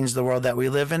to change the world that we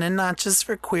live in, and not just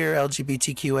for queer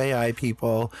LGBTQAI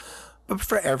people, but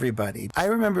for everybody. I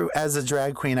remember as a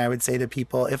drag queen, I would say to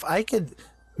people, if I could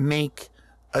make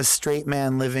a straight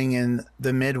man living in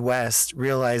the Midwest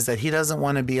realize that he doesn't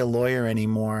want to be a lawyer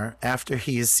anymore after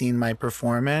he has seen my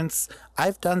performance,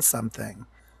 I've done something.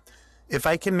 If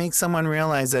I can make someone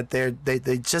realize that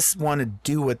they just want to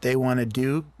do what they want to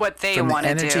do, what they want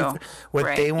to do,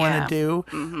 what they want to do.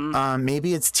 Mm-hmm.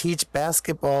 Maybe it's teach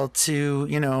basketball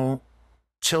to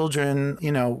children,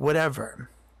 whatever.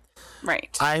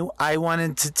 Right. I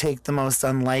wanted to take the most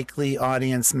unlikely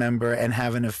audience member and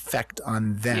have an effect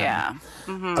on them. Yeah.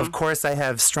 Mm-hmm. Of course, I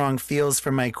have strong feels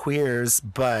for my queers,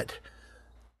 but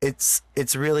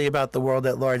it's really about the world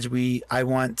at large. I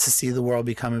want to see the world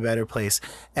become a better place.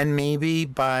 And maybe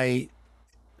by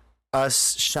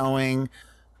us showing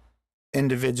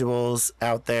individuals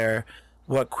out there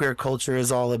what queer culture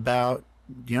is all about,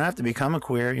 you don't have to become a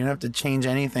queer, you don't have to change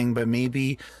anything, but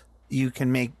maybe you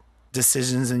can make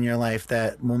decisions in your life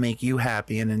that will make you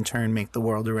happy and in turn make the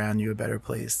world around you a better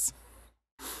place.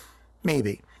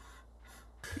 Maybe.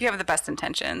 You have the best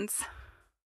intentions.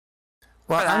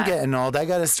 Well, I'm getting old. I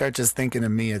got to start just thinking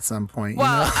of me at some point.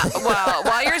 Well, well,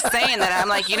 while you're saying that, I'm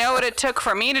like, you know what it took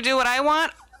for me to do what I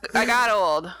want? I got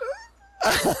old.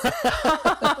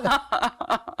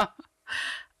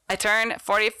 I turned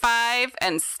 45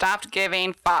 and stopped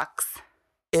giving fucks.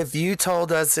 If you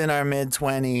told us in our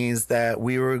mid-20s that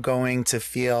we were going to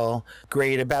feel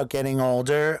great about getting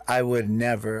older, I would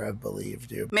never have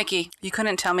believed you. Mickey, you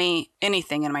couldn't tell me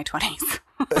anything in my 20s.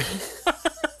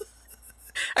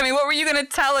 I mean, what were you going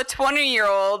to tell a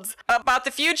 20-year-old about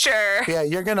the future? Yeah,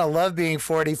 you're going to love being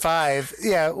 45.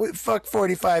 Yeah, fuck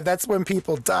 45. That's when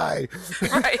people die.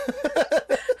 Right.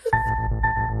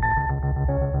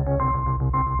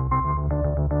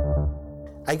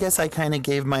 I guess I kind of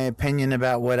gave my opinion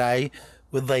about what I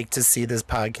would like to see this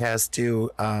podcast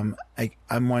do. I'm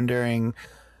wondering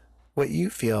what you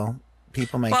feel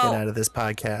people might get out of this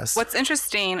podcast. What's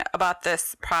interesting about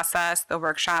this process, the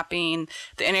workshopping,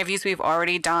 the interviews we've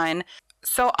already done,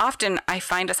 so often I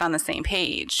find us on the same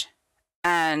page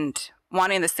and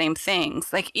wanting the same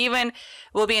things. Like even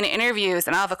we'll be in interviews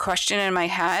and I'll have a question in my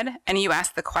head and you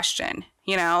ask the question,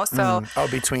 So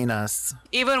between us.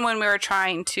 Even when we were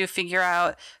trying to figure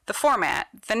out the format,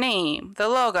 the name, the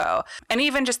logo, and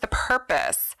even just the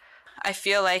purpose, I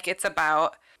feel like it's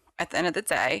about, at the end of the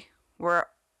day, we're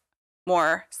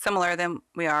more similar than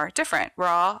we are different. We're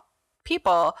all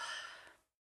people.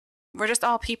 We're just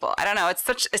all people. I don't know. It's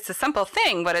a simple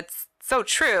thing, but it's so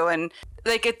true. And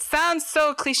like, it sounds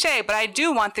so cliche, but I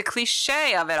do want the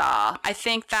cliche of it all. I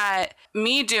think that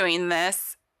me doing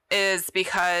this is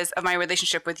because of my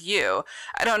relationship with you.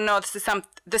 I don't know if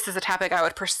this is a topic I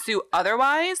would pursue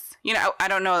otherwise. I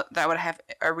don't know that I would have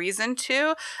a reason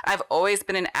to. I've always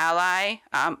been an ally.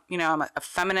 I'm a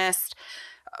feminist,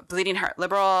 bleeding heart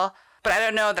liberal, but I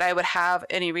don't know that I would have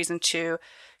any reason to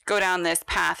go down this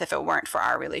path if it weren't for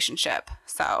our relationship.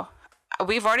 So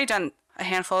we've already done a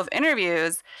handful of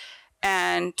interviews,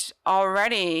 and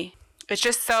already it's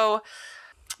just so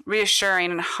reassuring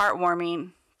and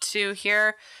heartwarming to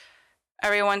hear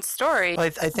everyone's story. Well,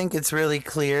 I think it's really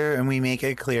clear, and we make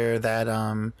it clear that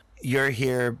you're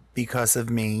here because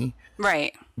of me.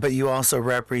 Right. But you also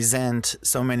represent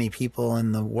so many people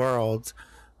in the world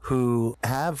who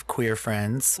have queer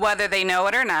friends. Whether they know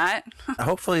it or not.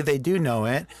 Hopefully they do know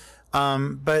it.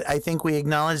 But I think we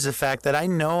acknowledge the fact that I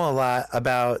know a lot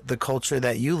about the culture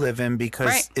that you live in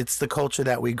because it's the culture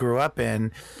that we grew up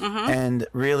in. Mm-hmm. And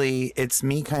really, it's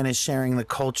me kind of sharing the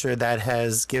culture that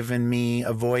has given me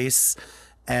a voice.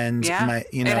 And it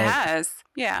has.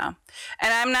 Yeah.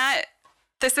 And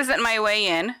this isn't my way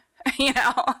in,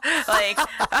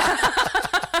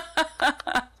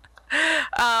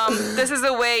 this is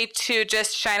a way to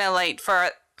just shine a light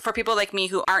for people like me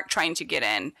who aren't trying to get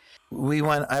in. We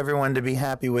want everyone to be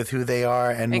happy with who they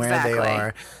are and where they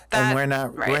are. And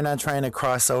we're not trying to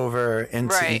cross over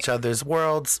into each other's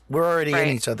worlds. We're already in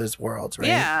each other's worlds, right?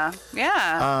 Yeah.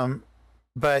 Yeah.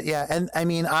 But yeah, and I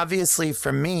mean, obviously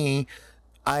for me,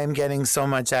 I'm getting so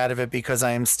much out of it because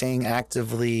I am staying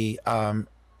actively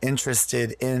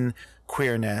interested in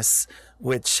queerness,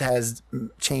 which has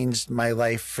changed my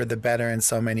life for the better in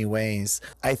so many ways.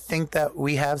 I think that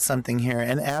we have something here.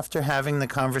 And after having the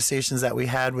conversations that we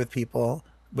had with people,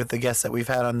 with the guests that we've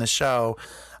had on the show,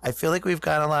 I feel like we've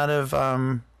got a lot of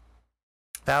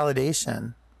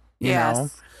validation, you know,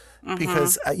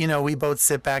 because, you know, we both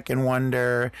sit back and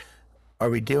wonder, are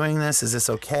we doing this? Is this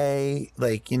okay?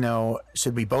 Like, you know,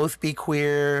 should we both be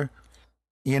queer?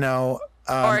 You know,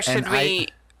 or should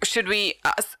we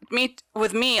meet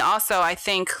with me also? I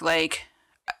think like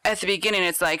at the beginning,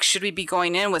 it's like, should we be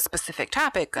going in with specific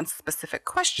topic and specific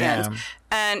questions? Yeah.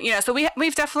 And, you know, so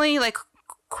we've definitely like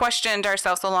questioned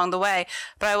ourselves along the way,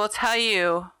 but I will tell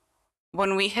you,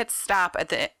 when we hit stop at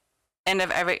the end of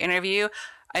every interview,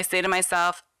 I say to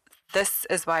myself, this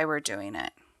is why we're doing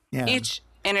it. Yeah. Each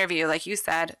interview, like you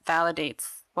said,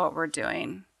 validates what we're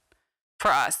doing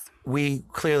for us. We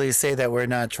clearly say that we're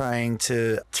not trying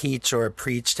to teach or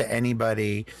preach to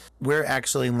anybody. We're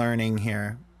actually learning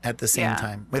here at the same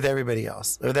time with everybody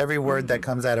else. With every word that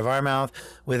comes out of our mouth,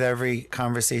 with every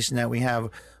conversation that we have,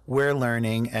 we're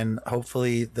learning, and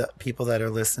hopefully the people that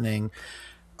are listening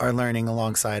are learning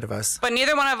alongside of us. But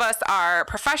neither one of us are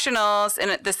professionals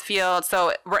in this field,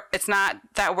 so it's not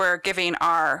that we're giving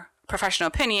our professional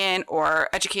opinion or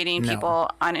educating people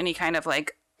on any kind of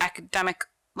like academic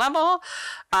level,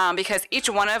 because each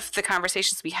one of the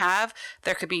conversations we have,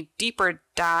 there could be deeper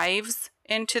dives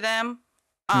into them.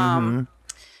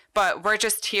 But we're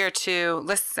just here to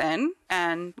listen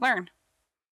and learn.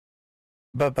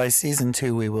 But by season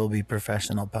 2, we will be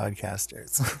professional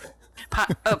podcasters.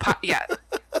 Yeah.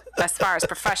 As far as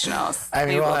professionals, I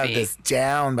mean, we'll have this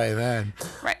down by then.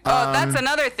 Right. Oh, that's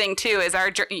another thing too, is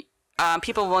our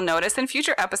people will notice in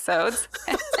future episodes.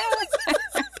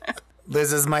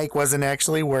 Liz's mic wasn't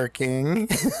actually working.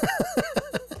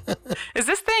 Is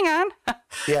this thing on?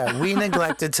 Yeah, we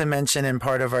neglected to mention in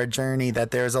part of our journey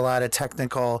that there's a lot of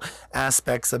technical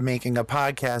aspects of making a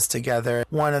podcast together.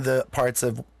 One of the parts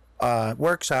of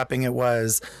workshopping it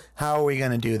was, how are we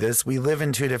going to do this? We live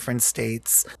in 2 different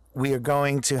states. We are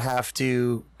going to have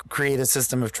to create a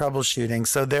system of troubleshooting.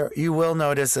 So there, you will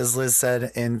notice, as Liz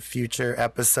said in future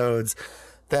episodes,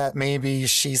 that maybe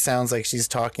she sounds like she's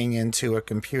talking into a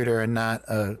computer and not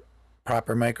a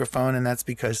proper microphone, and that's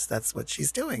because that's what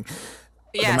she's doing.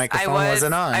 Yes, the microphone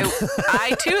wasn't on.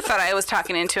 I too thought I was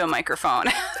talking into a microphone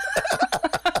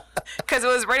because it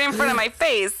was right in front of my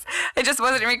face. It just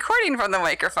wasn't recording from the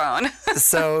microphone.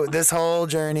 So this whole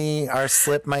journey, our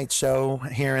slip might show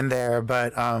here and there,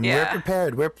 but we're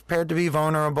prepared. We're prepared to be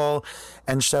vulnerable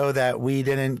and show that we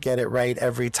didn't get it right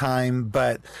every time,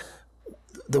 but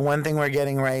the one thing we're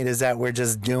getting right is that we're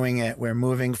just doing it. We're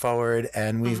moving forward,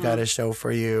 and we've got a show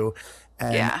for you.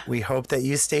 And we hope that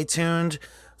you stay tuned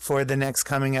for the next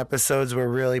coming episodes. We're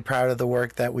really proud of the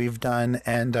work that we've done,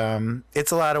 and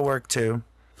it's a lot of work too.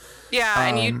 Yeah,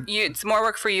 and you it's more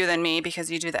work for you than me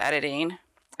because you do the editing,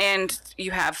 and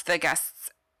you have the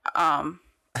guests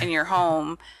in your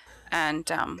home,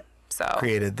 and so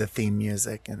created the theme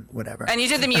music and whatever. And you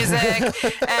did the music,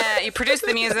 and you produced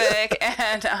the music,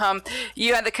 and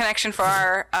you had the connection for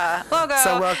our logo.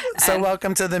 So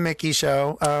welcome to the Mickey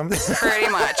Show. Pretty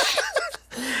much.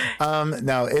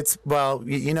 No, it's, well,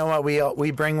 you know what?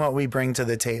 We bring what we bring to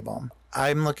the table.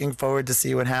 I'm looking forward to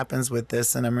see what happens with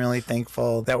this, and I'm really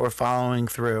thankful that we're following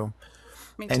through.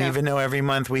 Me too. And even though every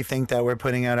month we think that we're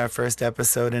putting out our first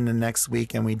episode in the next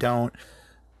week and we don't,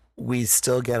 we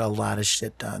still get a lot of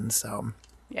shit done. So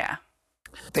yeah.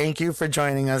 Thank you for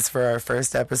joining us for our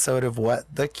first episode of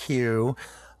What the Q.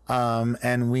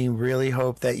 And we really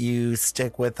hope that you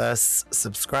stick with us,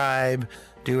 subscribe,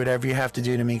 do whatever you have to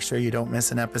do to make sure you don't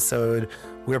miss an episode.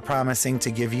 We're promising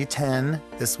to give you 10.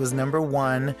 This was number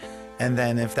 1. And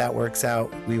then if that works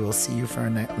out, we will see you for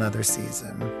another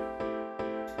season.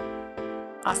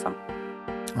 Awesome.